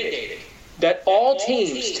mandated that all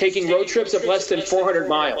teams taking road trips of less than 400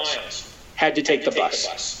 miles had to take the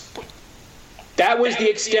bus. That was the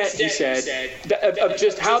extent, he said, of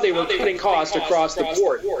just how they were cutting costs across the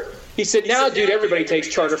board. He said, now, dude, everybody takes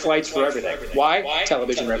charter flights for everything. Why?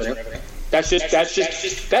 Television revenue. That's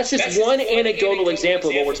just one anecdotal example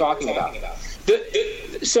of what we're talking about.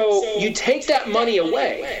 So you take that money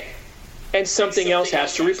away, and something else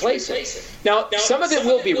has to replace it. Now, some of it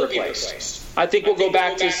will be replaced. I think we'll go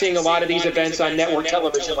back to seeing a lot of these events on network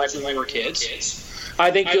television like when we were kids.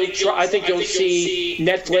 I think you'll see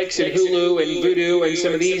Netflix and Hulu and Vudu and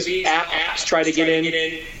some of these apps try to get in,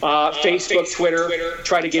 Facebook, Twitter,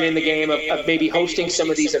 try to get in the game of maybe hosting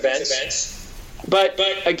some of these events. But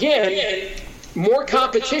again, more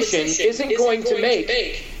competition isn't going to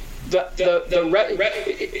make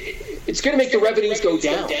it's going to make the revenues go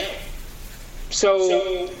down.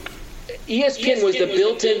 So ESPN was the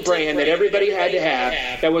built-in brand that everybody had to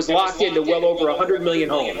have that was locked into well over 100 million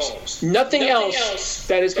homes. Nothing else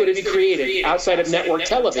that is going to be created outside of network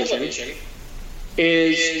television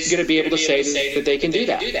is going to be able to say that they can do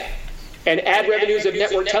that. And ad revenues of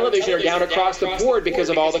network television are down across the board because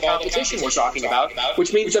of all the competition we're talking about,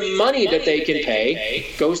 which means the money that they can pay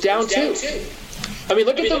goes down too. I mean,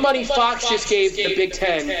 look at the money Fox just gave the Big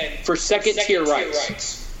Ten for second-tier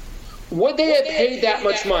rights. Would they have paid that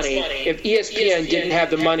much money if ESPN didn't have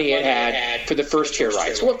the money it had for the first-tier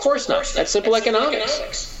rights? Well, of course not. That's simple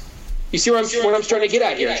economics. You see what I'm starting to get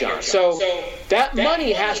at here, John? So that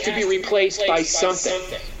money has to be replaced by something.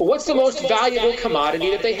 Well, what's the most valuable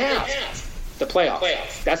commodity that they have? The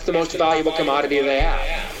playoff. That's the most valuable commodity they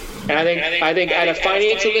have. And I think out of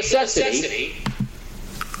financial necessity,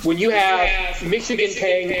 when you have Michigan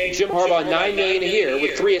paying Jim Harbaugh $9 million a year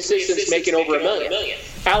with 3 assistants making over $1 million,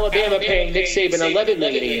 Alabama paying Nick Saban $11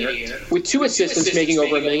 million a year with 2 assistants making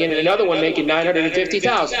over $1 million and another one making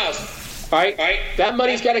 $950,000. All right, that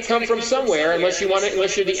money's got to come from somewhere, unless you're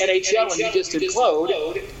the NHL and you just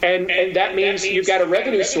implode, and that means you've got a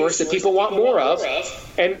revenue source that people want more of.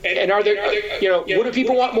 And are there, what do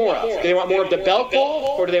people want more of? Do they want more of the belt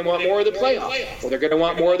ball, or do they want more of the playoff? Well, they're going to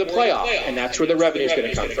want more of the playoff, and that's where the revenue is going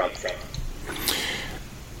to come from.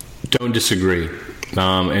 Don't disagree.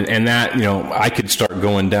 And that, I could start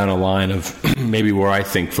going down a line of maybe where I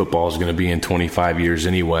think football is going to be in 25 years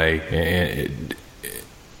anyway.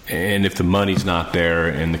 And if the money's not there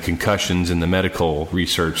and the concussions and the medical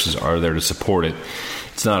research are there to support it,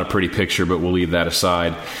 it's not a pretty picture, but we'll leave that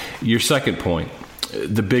aside. Your second point,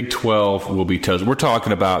 the Big 12 will be toast. We're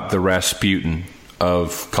talking about the Rasputin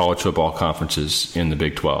of college football conferences in the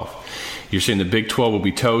Big 12. You're saying the Big 12 will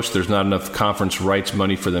be toast. There's not enough conference rights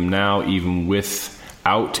money for them now, even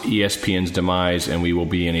without ESPN's demise, and we will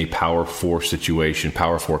be in a Power 4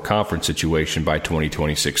 conference situation by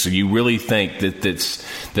 2026. So you really think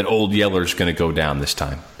that Old Yeller's going to go down this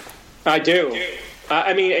time? I do.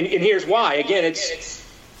 I mean, and here's why. Again,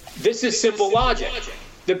 this is simple logic.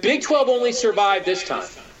 The Big 12 only survived this time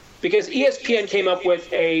because ESPN came up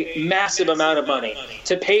with a massive amount of money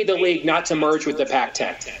to pay the league not to merge with the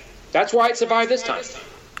Pac-10. That's why it survived this time.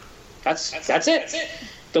 That's it.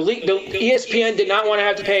 The ESPN did not want to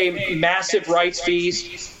have to pay massive rights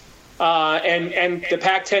fees, and the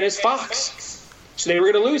Pac-10 is Fox, so they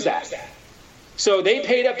were going to lose that. So they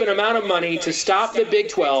paid up an amount of money to stop the Big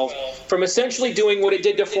 12 from essentially doing what it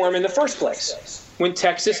did to form in the first place. When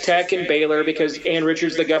Texas Tech and Baylor, because Ann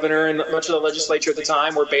Richards, the governor, and much of the legislature at the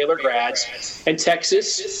time were Baylor grads, and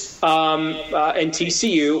Texas and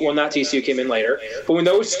TCU, well, not TCU came in later, but when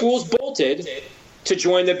those schools bolted to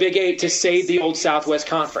join the Big 8 to save the old Southwest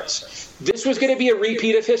Conference. This was going to be a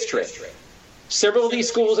repeat of history. Several of these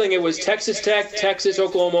schools, I think it was Texas Tech, Texas,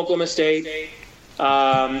 Oklahoma State.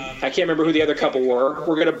 I can't remember who the other couple were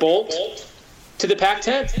going to bolt to the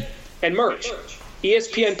Pac-10 and merge.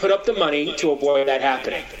 ESPN put up the money to avoid that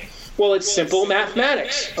happening. Well, it's simple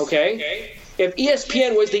mathematics, okay? If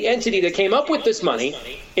ESPN was the entity that came up with this money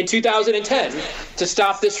in 2010 to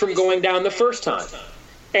stop this from going down the first time,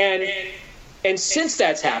 and since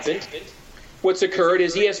that's happened, what's occurred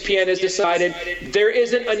is ESPN has decided there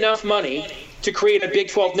isn't enough money to create a Big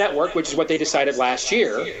 12 network, which is what they decided last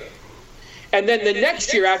year. And then the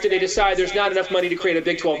next year, after they decide there's not enough money to create a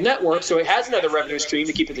Big 12 network, so it has another revenue stream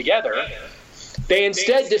to keep it together, they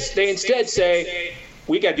instead say,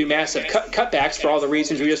 we got to do massive cutbacks for all the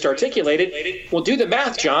reasons we just articulated. Well, do the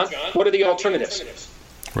math, John. What are the alternatives?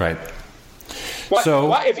 Right.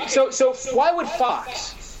 Why would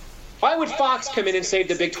Fox? Why would Fox come in and save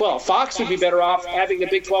the Big 12? Fox would be better off having the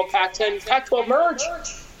Big 12 Pac-10 Pac-12 merge.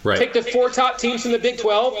 Right. Take the 4 top teams from the Big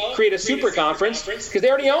 12, create a super conference, because they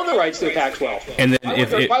already own the rights to the Pac-12. And then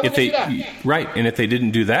if they right, and if they didn't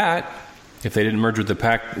do that, if they didn't merge with the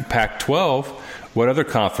Pac-12, what other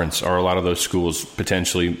conference are a lot of those schools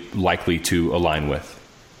potentially likely to align with?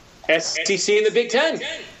 SEC and the Big Ten.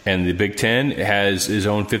 And the Big Ten has his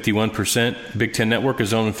own 51%. Big Ten Network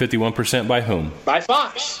is owned 51% by whom? By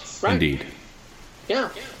Fox. Right. Indeed. Yeah.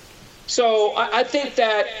 So I think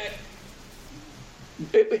that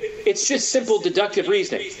it's just simple deductive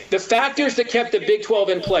reasoning. The factors that kept the Big 12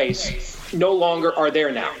 in place no longer are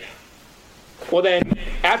there now. Well, then,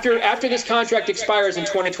 after this contract expires in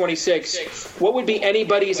 2026, what would be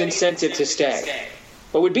anybody's incentive to stay?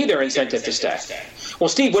 What would be their incentive to stay? Well,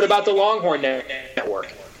 Steve, what about the Longhorn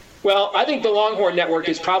Network? Well, I think the Longhorn Network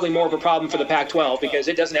is probably more of a problem for the Pac-12 because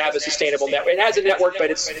it doesn't have a sustainable network. It has a network,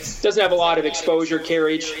 but it doesn't have a lot of exposure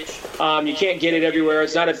carriage. You can't get it everywhere.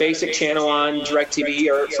 It's not a basic channel on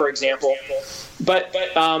DirecTV, or for example. But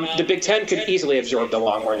the Big Ten could easily absorb the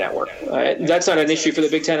Longhorn Network. That's not an issue for the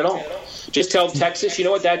Big Ten at all. Just tell Texas, you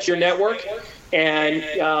know what, that's your network. And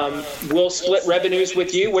we'll split revenues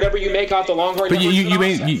with you, whatever you make off the Longhorn. But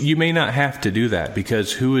you may not have to do that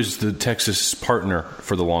because who is the Texas partner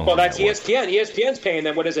for the Longhorn? Well, that's Network? ESPN. ESPN's paying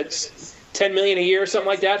them. What is it? $10 million a year or something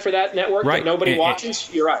like that for that network that nobody watches.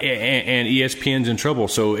 You're right. And ESPN's in trouble,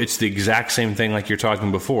 so it's the exact same thing like you're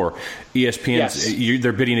talking before. ESPN's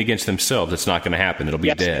they're bidding against themselves. It's not going to happen. It'll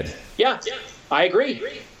be dead. Yeah, I agree.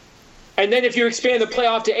 And then if you expand the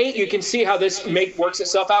playoff to 8, you can see how this works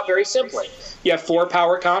itself out very simply. You have 4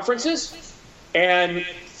 power conferences, and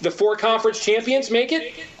the 4 conference champions make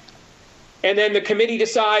it, and then the committee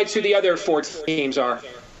decides who the other 4 teams are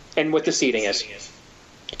and what the seeding is.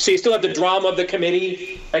 So you still have the drama of the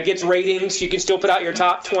committee that gets ratings. You can still put out your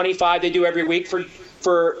top 25 they do every week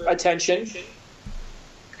for attention.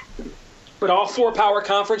 But all 4 power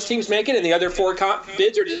conference teams make it, and the other 4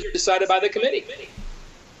 bids are decided by the committee.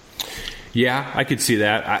 Yeah, I could see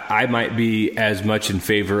that. I might be as much in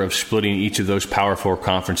favor of splitting each of those Power 4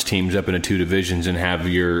 conference teams up into 2 divisions and have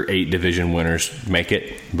your 8 division winners make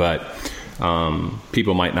it. But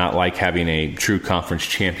people might not like having a true conference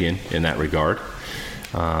champion in that regard.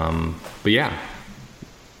 But yeah,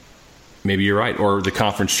 maybe you're right. Or the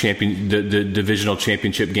conference champion, the divisional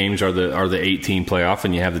championship games are the 8-team playoff,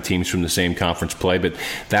 and you have the teams from the same conference play. But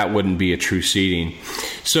that wouldn't be a true seeding.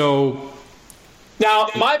 So now,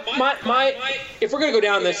 if we're going to go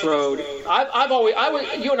down this road,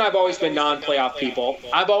 you and I have always been non-playoff people.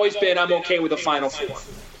 I'm okay with the Final Four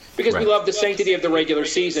because we love the sanctity of the regular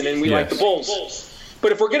season and we like the Bulls.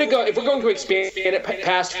 But if we're going to expand it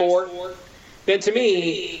past 4. Then to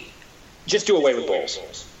me, just do away with bowls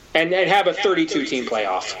and have a 32-team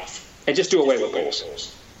playoff and just do away with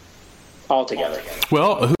bowls altogether.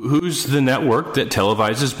 Well, who's the network that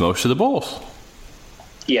televises most of the bowls?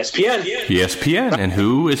 ESPN. And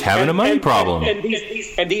who is having a money problem?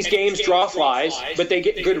 And these games draw flies, but they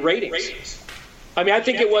get good ratings. I mean, I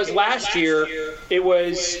think it was last year, it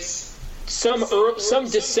was some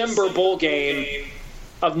December bowl game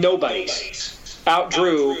of nobodies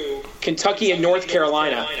outdrew Kentucky and North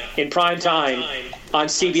Carolina in prime time on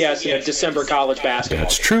CBS in a December college basketball.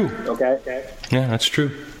 That's true. Okay. Yeah, that's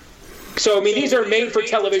true. So, I mean, these are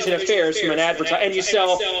made-for-television affairs from an advertiser, and you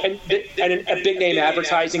sell and a big-name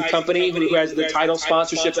advertising company who has the title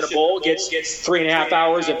sponsorship in a bowl gets 3.5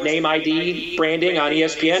 hours of name ID branding on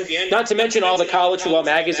ESPN, not to mention all the college football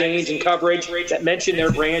magazines and coverage that mention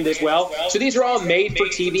their brand as well. So these are all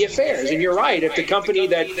made-for-TV affairs, and you're right. If the company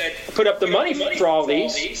that put up the money for all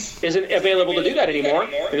these isn't available to do that anymore,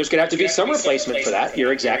 then there's going to have to be some replacement for that.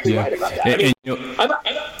 You're exactly right about that.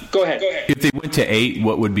 Go ahead. If they went to 8,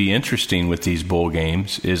 what would be interesting with these bowl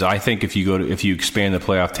games is I think if you expand the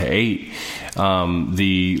playoff to 8,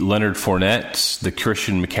 the Leonard Fournettes, the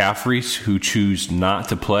Christian McCaffreys who choose not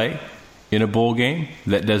to play in a bowl game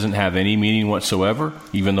that doesn't have any meaning whatsoever,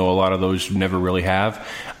 even though a lot of those never really have,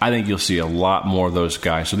 I think you'll see a lot more of those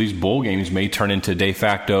guys. So these bowl games may turn into de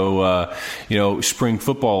facto, spring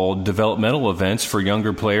football developmental events for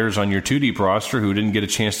younger players on your 2 deep roster who didn't get a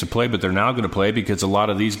chance to play, but they're now going to play because a lot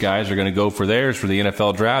of these guys are going to go for theirs for the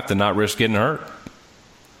NFL draft and not risk getting hurt.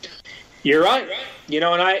 You're right. And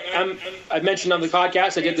I mentioned on the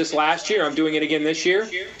podcast, I did this last year. I'm doing it again this year.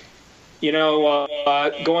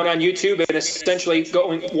 Going on YouTube and essentially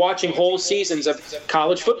watching whole seasons of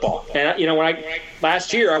college football. And,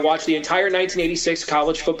 last year I watched the entire 1986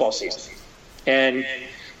 college football season. And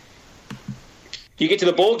you get to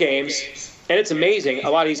the bowl games, and it's amazing.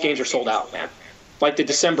 A lot of these games are sold out, man. Like the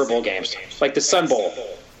December bowl games, like the Sun Bowl,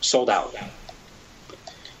 sold out.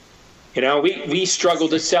 We struggle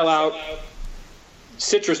to sell out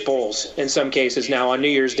Citrus Bowls in some cases now on New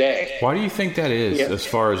Year's Day. Why do you think that is? As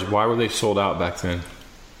far as why were they sold out back then?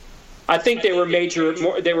 I think they were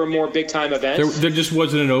more big time events. There just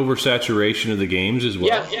wasn't an oversaturation of the games as well.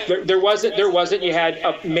 Yeah, there wasn't. You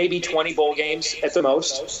had maybe 20 bowl games at the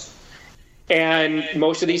most, and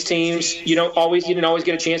most of these teams you didn't always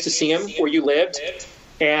get a chance to see them where you lived.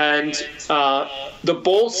 And the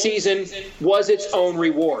bowl season was its own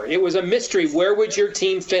reward. It was a mystery. Where would your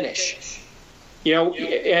team finish?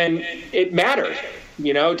 And it mattered,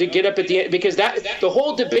 to get up at the end, because the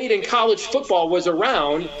whole debate in college football was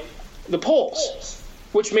around the polls,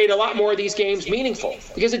 which made a lot more of these games meaningful,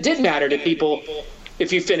 because it did matter to people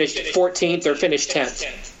if you finished 14th or finished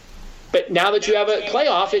 10th. But now that you have a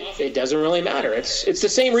playoff, it doesn't really matter. It's the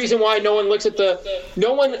same reason why no one looks at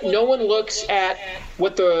no one looks at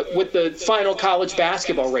what the final college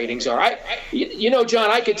basketball ratings are.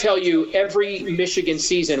 John, I could tell you every Michigan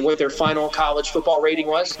season what their final college football rating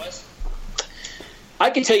was. I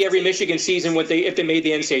could tell you every Michigan season if they made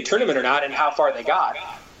the NCAA tournament or not and how far they got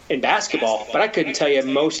in basketball, but I couldn't tell you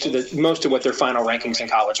most of what their final rankings in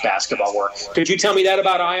college basketball were. Could you tell me that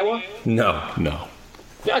about Iowa? No.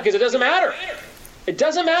 Yeah, because it doesn't matter. It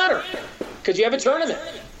doesn't matter because you have a tournament.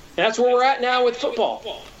 And that's where we're at now with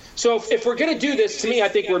football. So if we're going to do this, to me, I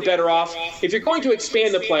think we're better off. If you're going to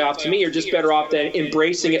expand the playoff, to me, you're just better off than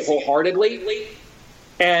embracing it wholeheartedly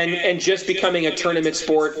and just becoming a tournament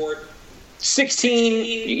sport. 16,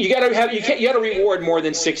 you got to reward more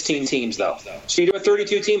than 16 teams, though. So you do a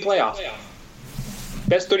 32-team playoff.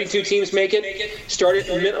 Best 32 teams make it. Start it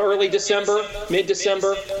in early December,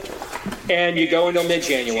 mid-December, and you go until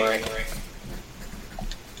mid-January.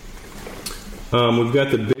 We've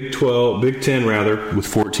got the Big Ten with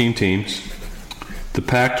 14 teams, the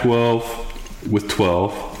Pac-12 with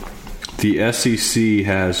 12, the SEC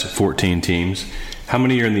has 14 teams. How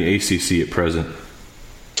many are in the ACC at present?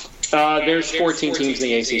 There's 14 teams in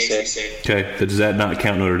the ACC. Okay, does that not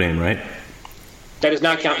count Notre Dame, right? That does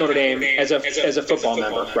not count Notre Dame as a football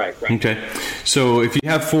member, right? Okay, so if you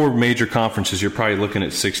have 4 major conferences, you're probably looking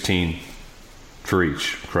at 16 for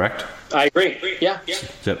each, correct? I agree. Yeah.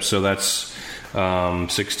 Yep. So that's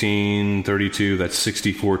 16, 32. That's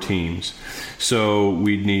 64 teams. So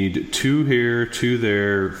we'd need 2 here, 2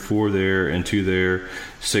 there, 4 there, and 2 there,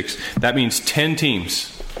 6. That means 10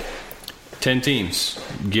 teams. 10 teams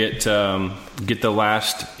get the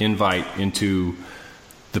last invite into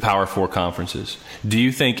the Power 4 conferences. Do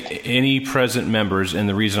you think any present members, and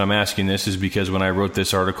the reason I'm asking this is because when I wrote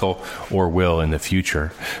this article, or will in the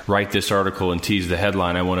future, write this article and tease the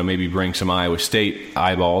headline, I want to maybe bring some Iowa State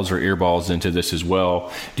eyeballs or earballs into this as well.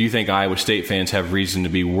 Do you think Iowa State fans have reason to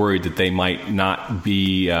be worried that they might not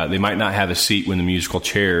have a seat when the musical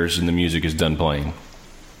chairs and the music is done playing?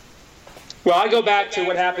 Well, I go back to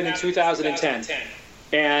what happened in 2010.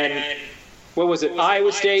 And what was it?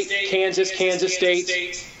 Iowa State, Kansas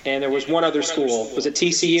State, and there was one other school. Was it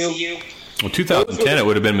TCU? Well, 2010 it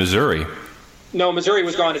would have been Missouri. No, Missouri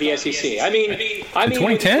was gone to the SEC. I mean,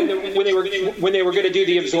 2010 when they were going to do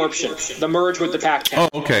the absorption, the merge with the Pac-10.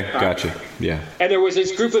 Oh, okay, gotcha. Yeah. And there was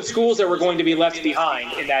this group of schools that were going to be left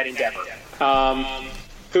behind in that endeavor,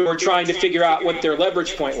 who were trying to figure out what their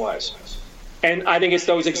leverage point was. And I think it's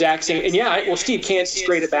those exact same. And yeah, well, Steve Kansas is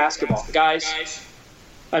great at basketball, guys.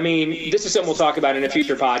 I mean, this is something we'll talk about in a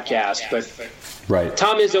future podcast, but right.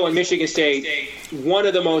 Tom Izzo and Michigan State, one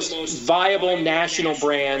of the most viable national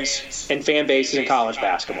brands and fan bases in college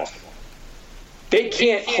basketball. They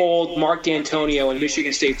can't hold Mark D'Antonio and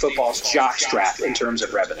Michigan State football's jockstrap in terms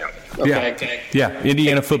of revenue. Okay? Yeah.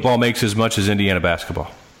 Indiana football makes as much as Indiana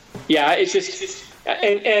basketball. Yeah, it's just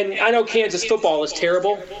and I know Kansas football is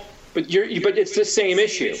terrible, but it's the same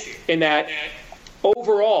issue in that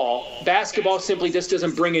overall, basketball simply just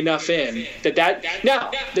doesn't bring enough in. That's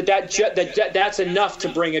enough to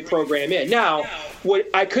bring a program in. Now, what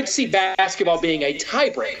I could see basketball being a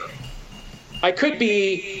tiebreaker.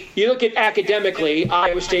 You look at academically,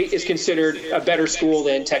 Iowa State is considered a better school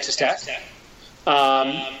than Texas Tech.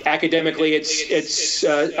 Academically,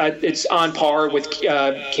 it's on par with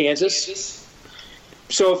Kansas.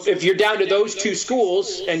 So if you're down to those 2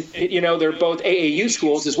 schools, and they're both AAU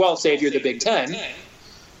schools as well, say if you're the Big Ten,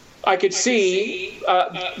 I could see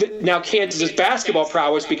now Kansas's basketball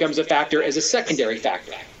prowess becomes a factor as a secondary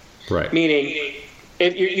factor. Right. Meaning,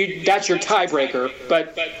 if that's your tiebreaker,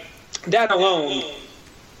 but that alone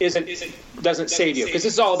doesn't save you because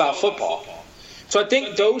this is all about football. So I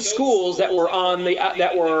think those schools that were on the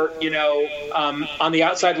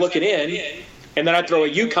outside looking in, and then I'd throw a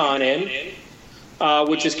UConn in.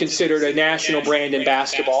 Which is considered a national brand in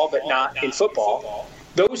basketball, but not in football.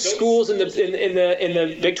 Those schools in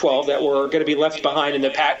the Big 12 that were going to be left behind in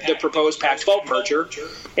the proposed Pac-12 merger,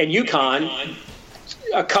 and UConn,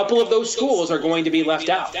 a couple of those schools are going to be left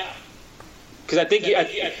out. Because I think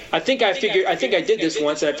I did this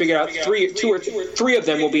once, and I figured out 3 of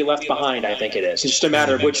them will be left behind. I think it is. It's just a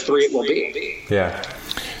matter of which 3 it will be. Yeah.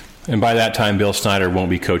 And by that time, Bill Snyder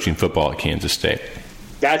won't be coaching football at Kansas State.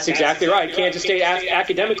 That's exactly right. Kansas State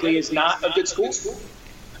academically is not a good school.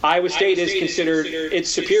 Iowa State is considered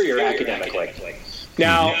its superior academically.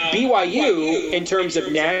 Now, BYU, in terms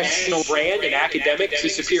of national brand and academics,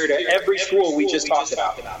 is superior to every school we just talked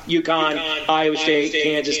about. UConn, Iowa State,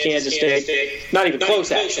 Kansas State. Not even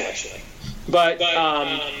close, actually. But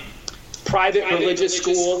private religious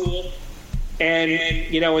school. And,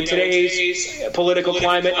 in today's political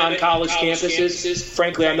climate on college campuses,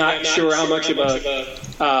 frankly, I'm not sure how much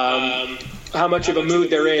of a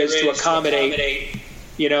mood there is to accommodate,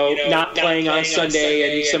 not playing on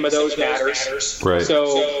Sunday and some of those matters. Right.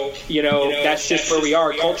 So, that's just where we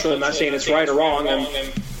are culturally. I'm not saying it's right or wrong.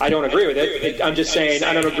 I don't agree with it. I'm just saying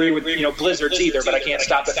I don't agree with, blizzards either, but I can't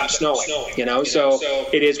stop it from snowing, So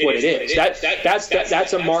it is what it is.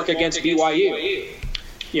 That's a mark against BYU.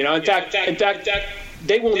 In fact,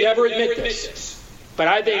 they will never admit this, But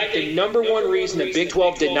I think the number one reason the Big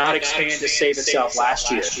 12 did not expand to save itself last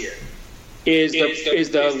year is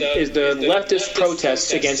the leftist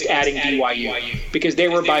protests against adding BYU, because they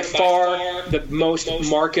were by far the most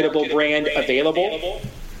marketable brand available.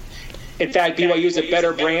 In fact, BYU is a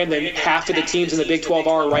better brand than half of the teams in the Big 12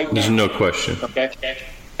 are right now. There's no question. Okay,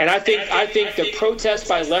 and I think the protest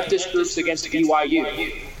by leftist groups against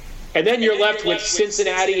BYU, and then you're left with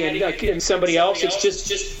Cincinnati and somebody else. It's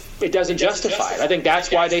just it doesn't justify it. I think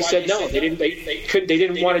that's why they said no. They didn't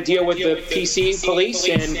want to deal with the PC police,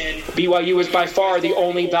 and BYU was by far the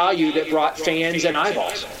only value that brought fans and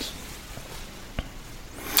eyeballs.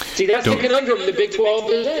 See, that's the conundrum the Big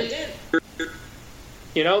 12 is in.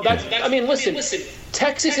 You know, I mean, listen,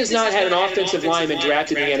 Texas has not had an offensive lineman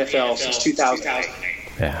drafted in the NFL since 2008.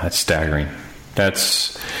 Yeah, that's staggering.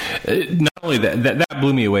 That's not only that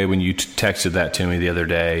blew me away when you texted that to me the other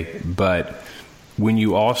day, but when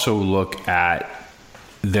you also look at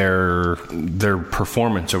their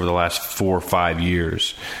performance over the last 4 or 5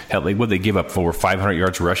 years, hell, what they give up for 500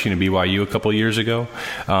 yards rushing to BYU a couple of years ago,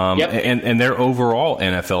 and their overall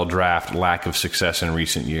NFL draft lack of success in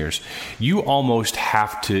recent years. You almost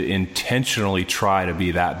have to intentionally try to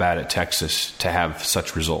be that bad at Texas to have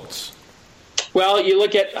such results. Well, you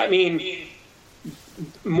look at, I mean,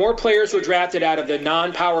 more players were drafted out of the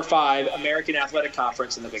non-Power 5 American Athletic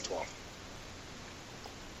Conference in the Big 12.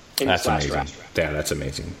 That's amazing. Yeah, that's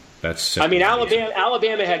amazing. I mean,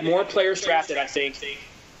 Alabama had more players drafted, I think,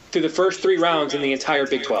 through the first 3 rounds in the entire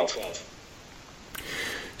Big 12.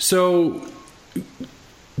 So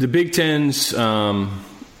the Big Ten's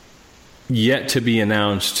yet to be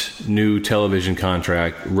announced new television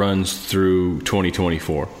contract runs through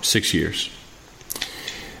 2024, 6 years.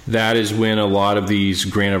 That is when a lot of these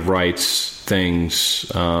grant of rights things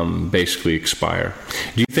basically expire.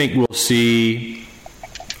 Do you think we'll see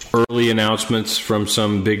early announcements from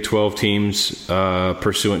some Big 12 teams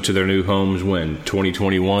pursuant to their new homes when?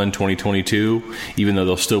 2021, 2022, even though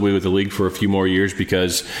they'll still be with the league for a few more years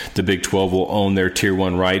because the Big 12 will own their Tier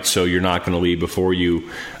 1 rights, so you're not going to leave before you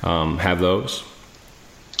have those?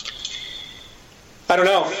 I don't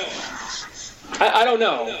know. I don't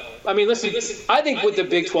know. I mean, listen, I think with the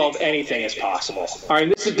Big 12, anything is possible. All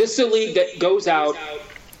right, this is a league that goes out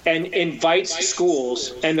and invites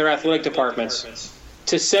schools and their athletic departments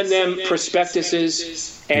to send them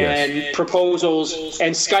prospectuses and proposals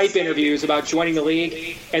and Skype interviews about joining the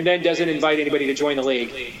league, and then doesn't invite anybody to join the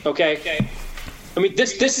league. Okay? I mean,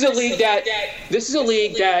 this is a league that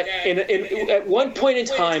at one point in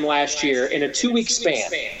time last year, in a 2-week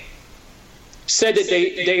span, said that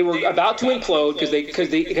they were about to implode because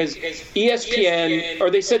ESPN, or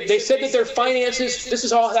they said that their finances. This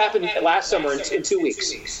has all happened last summer in 2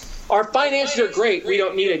 weeks. Our finances are great. We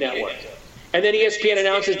don't need a network. And then ESPN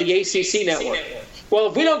announces the ACC network. Well,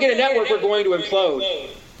 if we don't get a network, we're going to implode.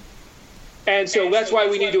 And so that's why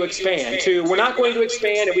we need to expand. We're not going to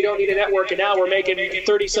expand, and we don't need a network, and now we're making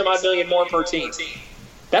 30-some-odd million more per team.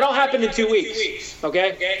 That all happened in 2 weeks,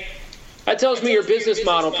 okay? That tells me your business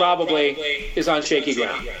model probably is on shaky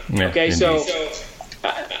ground. Okay, so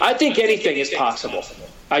I think anything is possible.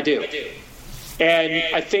 I do. And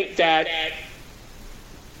I think that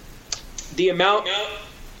the amount...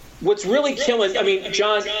 What's really killing, I mean,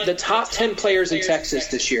 John, the top 10 players in Texas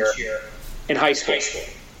this year in high school,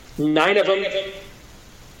 9 of them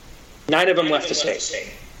left the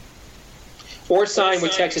state or signed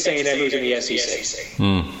with Texas A&M, who's in the SEC.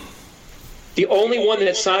 The only one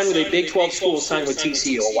that signed with a Big 12 school signed with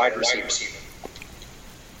TCU, a wide receiver.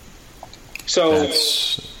 So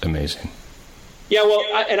that's amazing. Yeah, well,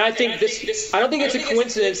 I think I don't think it's a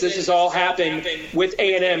coincidence this has all happened with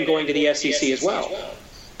A&M going to the SEC as well.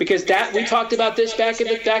 Because we talked about this back in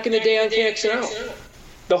the day on KXNO.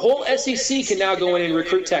 The whole SEC can now go in and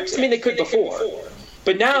recruit Texas. I mean, they could before.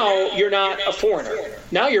 But now you're not a foreigner.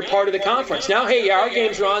 Now you're part of the conference. Now, hey, our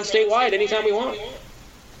games are on statewide anytime we want.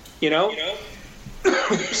 You know?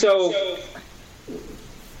 So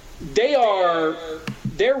they're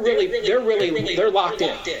locked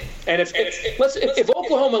in. And if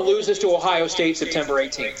Oklahoma loses to Ohio State September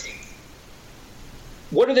 18th,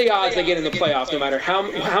 what are the odds they get in the playoff? No matter how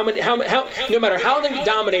they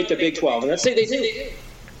dominate the Big 12, and let's say they do.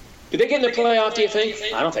 Do they get in the playoff? Do you think?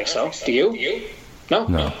 I don't think so. Do you?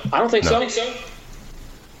 No. I don't think so.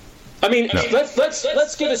 I mean,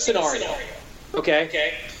 let's give a scenario.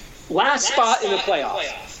 Okay. Last spot in the playoff.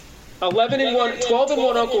 11-1,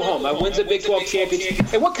 12-1 Oklahoma wins a Big 12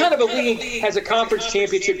 championship. And what kind of a league has a conference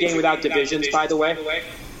championship game without divisions? By the way,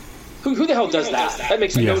 who the hell does that? That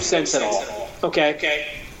makes no sense at all. Okay.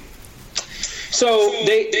 So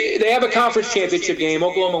they have a conference championship game.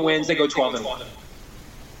 Oklahoma wins. They go 12-1.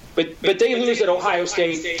 But they lose at Ohio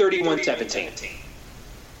State 31-17.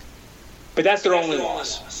 But that's their only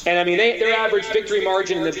loss. And, I mean, their average victory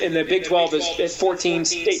margin in the Big 12 is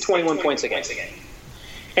 21 points a game.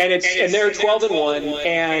 And they're 12-1,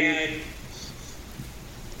 and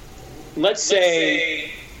let's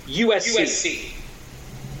say USC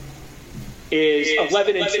is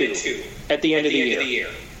 11-2 at the end of the year.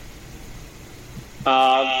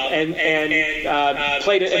 Played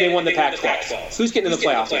it, and they won the Pac-12. Who's getting in the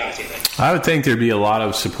playoff? I would think there'd be a lot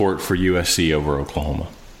of support for USC over Oklahoma.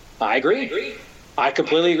 I agree. I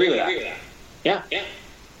completely agree with that. Yeah.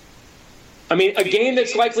 I mean, a game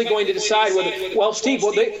that's likely going to decide whether. Well, Steve,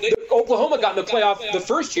 Oklahoma got in the playoff the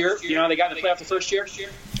first year. You know how they got in the playoff the first year?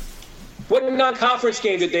 What non-conference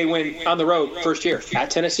game did they win on the road first year?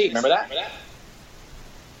 At Tennessee. Remember that?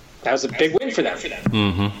 That was a big win for them.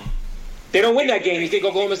 Mm-hmm. They don't win that game. You think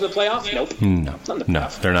Oklahoma's in the playoff? Nope. No,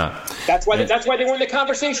 they're not. That's why they were in the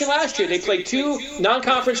conversation last year. They played 2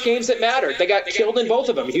 non-conference games that mattered. They got killed in both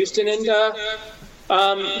of them. Houston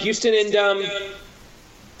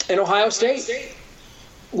and Ohio State.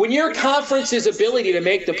 When your conference's ability to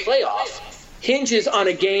make the playoff hinges on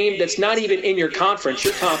a game that's not even in your conference,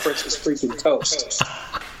 your conference is freaking toast.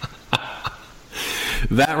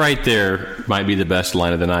 That right there might be the best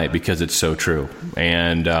line of the night because it's so true.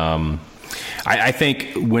 And I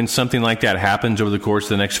think when something like that happens over the course of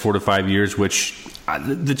the next 4 to 5 years, which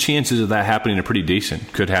the chances of that happening are pretty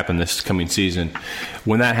decent, could happen this coming season.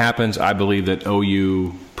 When that happens, I believe that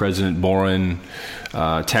OU, President Boren,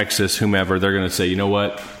 Texas, whomever, they're going to say, you know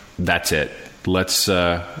what, that's it. Let's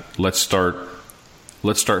start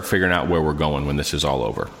figuring out where we're going when this is all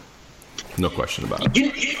over. No question about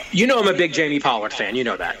it. You know I'm a big Jamie Pollard fan. You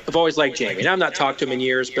know that. I've always liked Jamie. And I've not talked to him in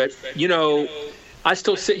years, but, you know, I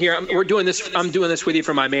still sit here. I'm doing this with you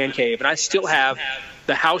from my man cave, and I still have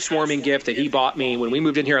the housewarming gift that he bought me when we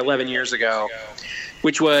moved in here 11 years ago,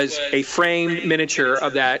 which was a framed miniature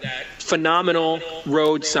of that phenomenal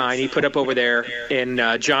road sign he put up over there in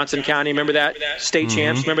Johnson County. Remember that? State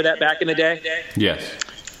champs. Remember that back in the day? Yes.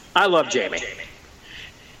 I love Jamie.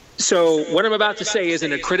 So what I'm about to say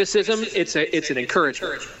isn't a criticism; it's an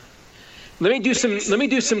encouragement. Let me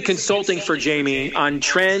do some consulting for Jamie on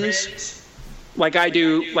trends, like I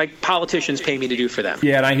do, like politicians pay me to do for them.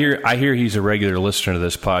 Yeah, and I hear he's a regular listener to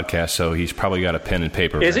this podcast, so he's probably got a pen and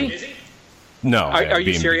paper. Is he? No. Are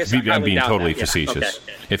you serious? I'm being totally facetious.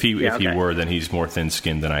 Okay. If he were, then he's more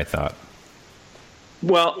thin-skinned than I thought.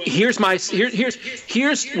 Well, here's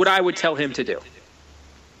what I would tell him to do.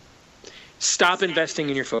 Stop investing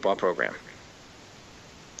in your football program.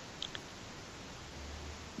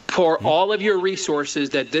 Pour all of your resources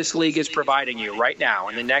that this league is providing you right now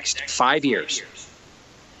in the next 5 years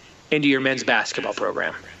into your men's basketball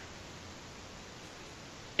program.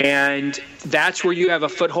 And that's where you have a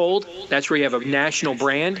foothold. That's where you have a national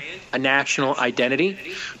brand, a national identity.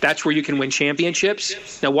 That's where you can win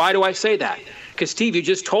championships. Now, why do I say that? Because, Steve, you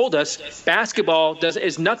just told us basketball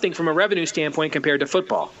is nothing from a revenue standpoint compared to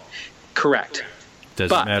football. Correct.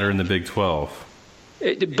 Doesn't matter in the Big 12.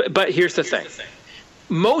 But here's the thing.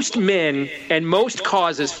 Most men and most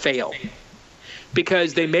causes fail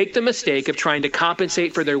because they make the mistake of trying to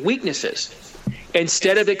compensate for their weaknesses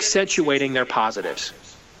instead of accentuating their positives.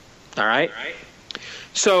 All right?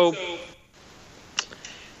 So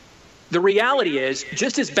the reality is,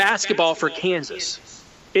 just as basketball for Kansas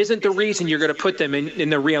isn't the reason you're going to put them in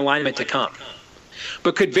the realignment to come,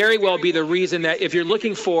 but could very well be the reason that if you're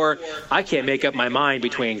looking for, I can't make up my mind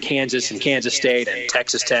between Kansas and Kansas State and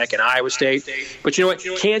Texas Tech and Iowa State, but you know what?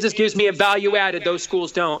 Kansas gives me a value added. Those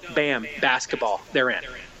schools don't. Bam, basketball. They're in.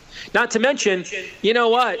 Not to mention, you know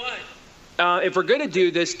what? If we're going to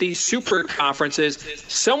do these super conferences,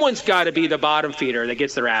 someone's got to be the bottom feeder that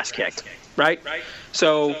gets their ass kicked, right?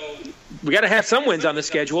 So we got to have some wins on the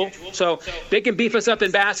schedule. So they can beef us up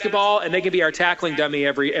in basketball, and they can be our tackling dummy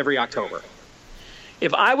every October.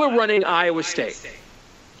 If I were running Iowa State,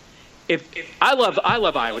 I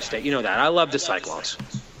love Iowa State, you know that. I love the Cyclones,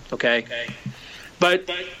 okay? But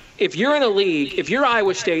if you're in a league, if you're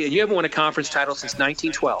Iowa State and you haven't won a conference title since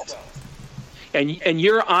 1912, and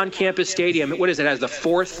your on-campus stadium, what is it? Has the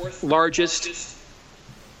fourth largest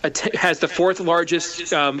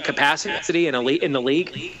capacity in the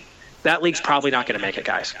league. That league's probably not going to make it,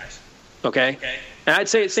 guys. Okay, and I'd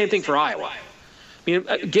say the same thing for Iowa. I mean,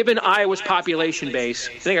 given Iowa's population base,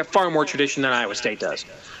 they got far more tradition than Iowa State does.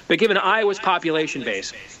 But given Iowa's population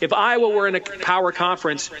base, if Iowa were in a power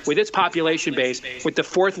conference with its population base, with the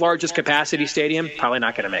fourth largest capacity stadium, probably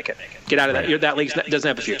not going to make it. Get out of that. That league doesn't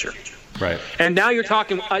have a future. Right. And now you're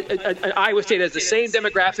talking Iowa State has the same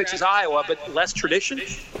demographics as Iowa, but less tradition.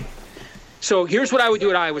 So here's what I would do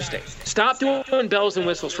at Iowa State. Stop doing bells and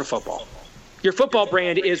whistles for football. Your football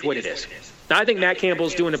brand is what it is. Now, I think Matt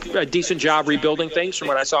Campbell's doing a decent job rebuilding things from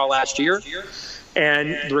what I saw last year.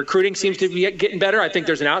 And the recruiting seems to be getting better. I think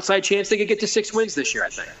there's an outside chance they could get to 6 wins this year, I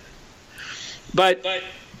think. But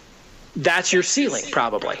that's your ceiling,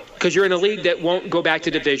 probably, because you're in a league that won't go back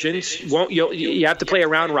to divisions. You have to play a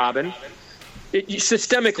round robin.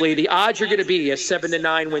 Systemically, the odds you're going to be a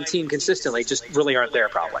 7-9 win team consistently just really aren't there,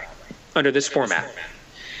 probably, under this format.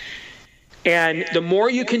 And the more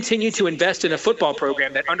you continue to invest in a football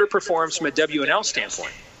program that underperforms from a W&L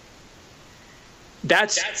standpoint,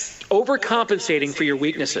 that's overcompensating for your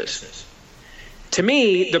weaknesses. To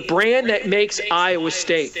me, the brand that makes Iowa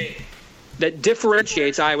State, that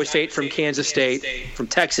differentiates Iowa State from Kansas State, from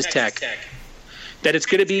Texas Tech, that it's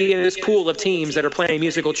going to be in this pool of teams that are playing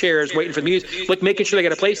musical chairs, waiting for the music, making sure they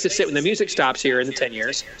got a place to sit when the music stops here in the 10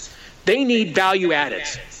 years. They need value added.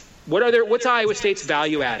 What's Iowa State's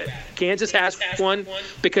value added? Kansas has one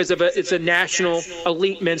because it's a national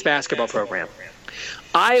elite men's basketball program.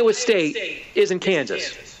 Iowa State isn't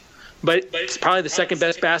Kansas, but it's probably the second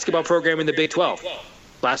best basketball program in the Big 12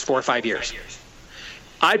 last 4 or 5 years.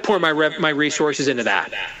 I'd pour my resources into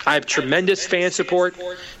that. I have tremendous fan support,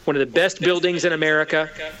 one of the best buildings in America.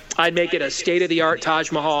 I'd make it a state-of-the-art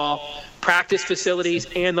Taj Mahal, practice facilities,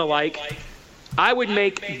 and the like. I would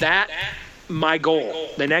make that my goal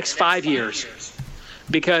the next 5 years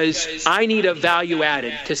because I need a value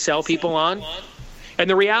added to sell people on. And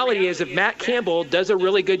the reality is if Matt Campbell does a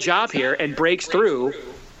really good job here and breaks through,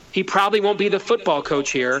 he probably won't be the football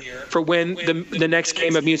coach here for when the next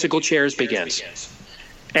game of musical chairs begins.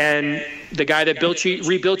 And the guy that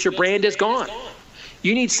rebuilt your brand is gone.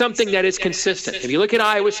 You need something that is consistent. If you look at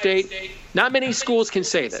Iowa State, not many schools can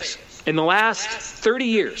say this. In the last 30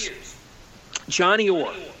 years, Johnny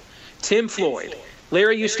Orr, Tim Floyd,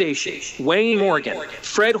 Larry Eustace, Wayne Morgan,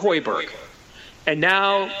 Fred Hoiberg, and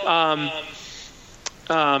now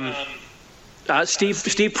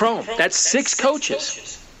Steve Prohm. That's 6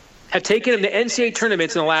 coaches have taken him to NCAA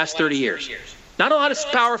tournaments in the last 30 years. Not a lot of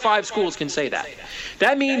Power 5 schools can say that.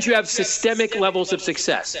 That means you have systemic levels of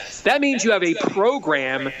success. That means you have a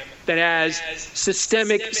program that has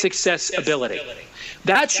systemic success ability.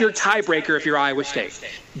 That's your tiebreaker if you're Iowa State.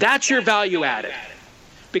 That's your value added.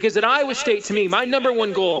 Because at Iowa State, to me, my number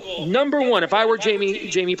one goal, if I were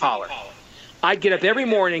Jamie Pollard, I'd get up every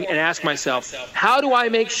morning and ask myself, how do I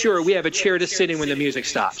make sure we have a chair to sit in when the music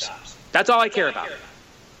stops? That's all I care about.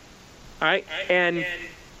 All right? And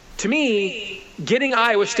to me, getting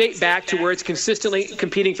Iowa State back to where it's consistently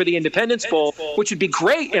competing for the Independence Bowl, which would be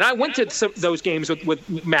great, and I went to those games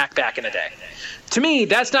with Mac back in the day. To me,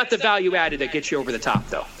 that's not the value added that gets you over the top,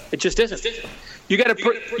 though. It just isn't. You're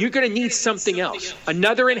going to need something else,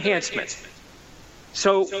 another enhancement.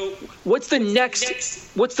 So what's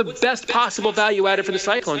the best possible value added for the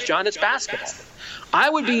Cyclones, John? It's basketball. I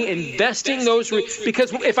would be investing those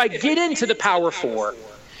because if I get into the Power 4,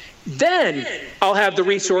 then I'll have the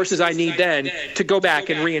resources I need then to go back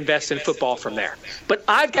and reinvest in football from there. But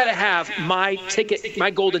I've got to have my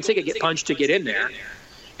golden ticket get punched to get in there.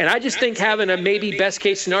 And I just think having a maybe best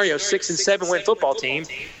case scenario 6 and 7 win football team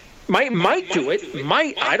might do it.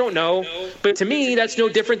 I don't know. But to me, that's no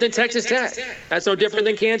different than Texas Tech. That's no different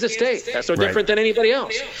than Kansas State. That's no different than anybody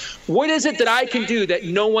else. What is it that I can do that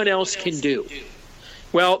no one else can do?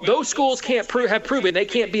 Well, those schools have proven they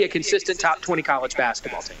can't be a consistent top 20 college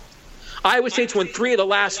basketball team. Iowa State's won 3 of the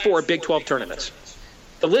last 4 Big 12 tournaments.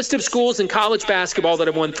 The list of schools in college basketball that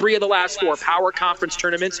have won 3 of the last 4 Power Conference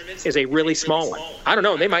tournaments is a really small one. I don't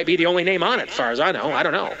know. They might be the only name on it, as far as I know. I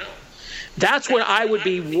don't know. That's what I would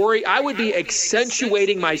be worried. I would be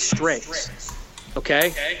accentuating my strengths,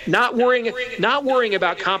 okay? Not worrying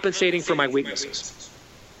about compensating for my weaknesses.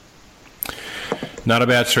 Not a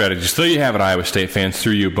bad strategy. Still, you have it, Iowa State fans,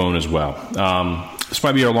 threw you a bone as well. This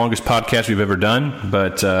might be our longest podcast we've ever done,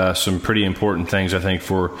 but some pretty important things, I think,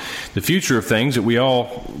 for the future of things that we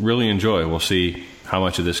all really enjoy. We'll see how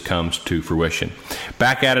much of this comes to fruition.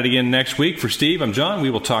 Back at it again next week. For Steve, I'm John. We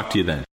will talk to you then.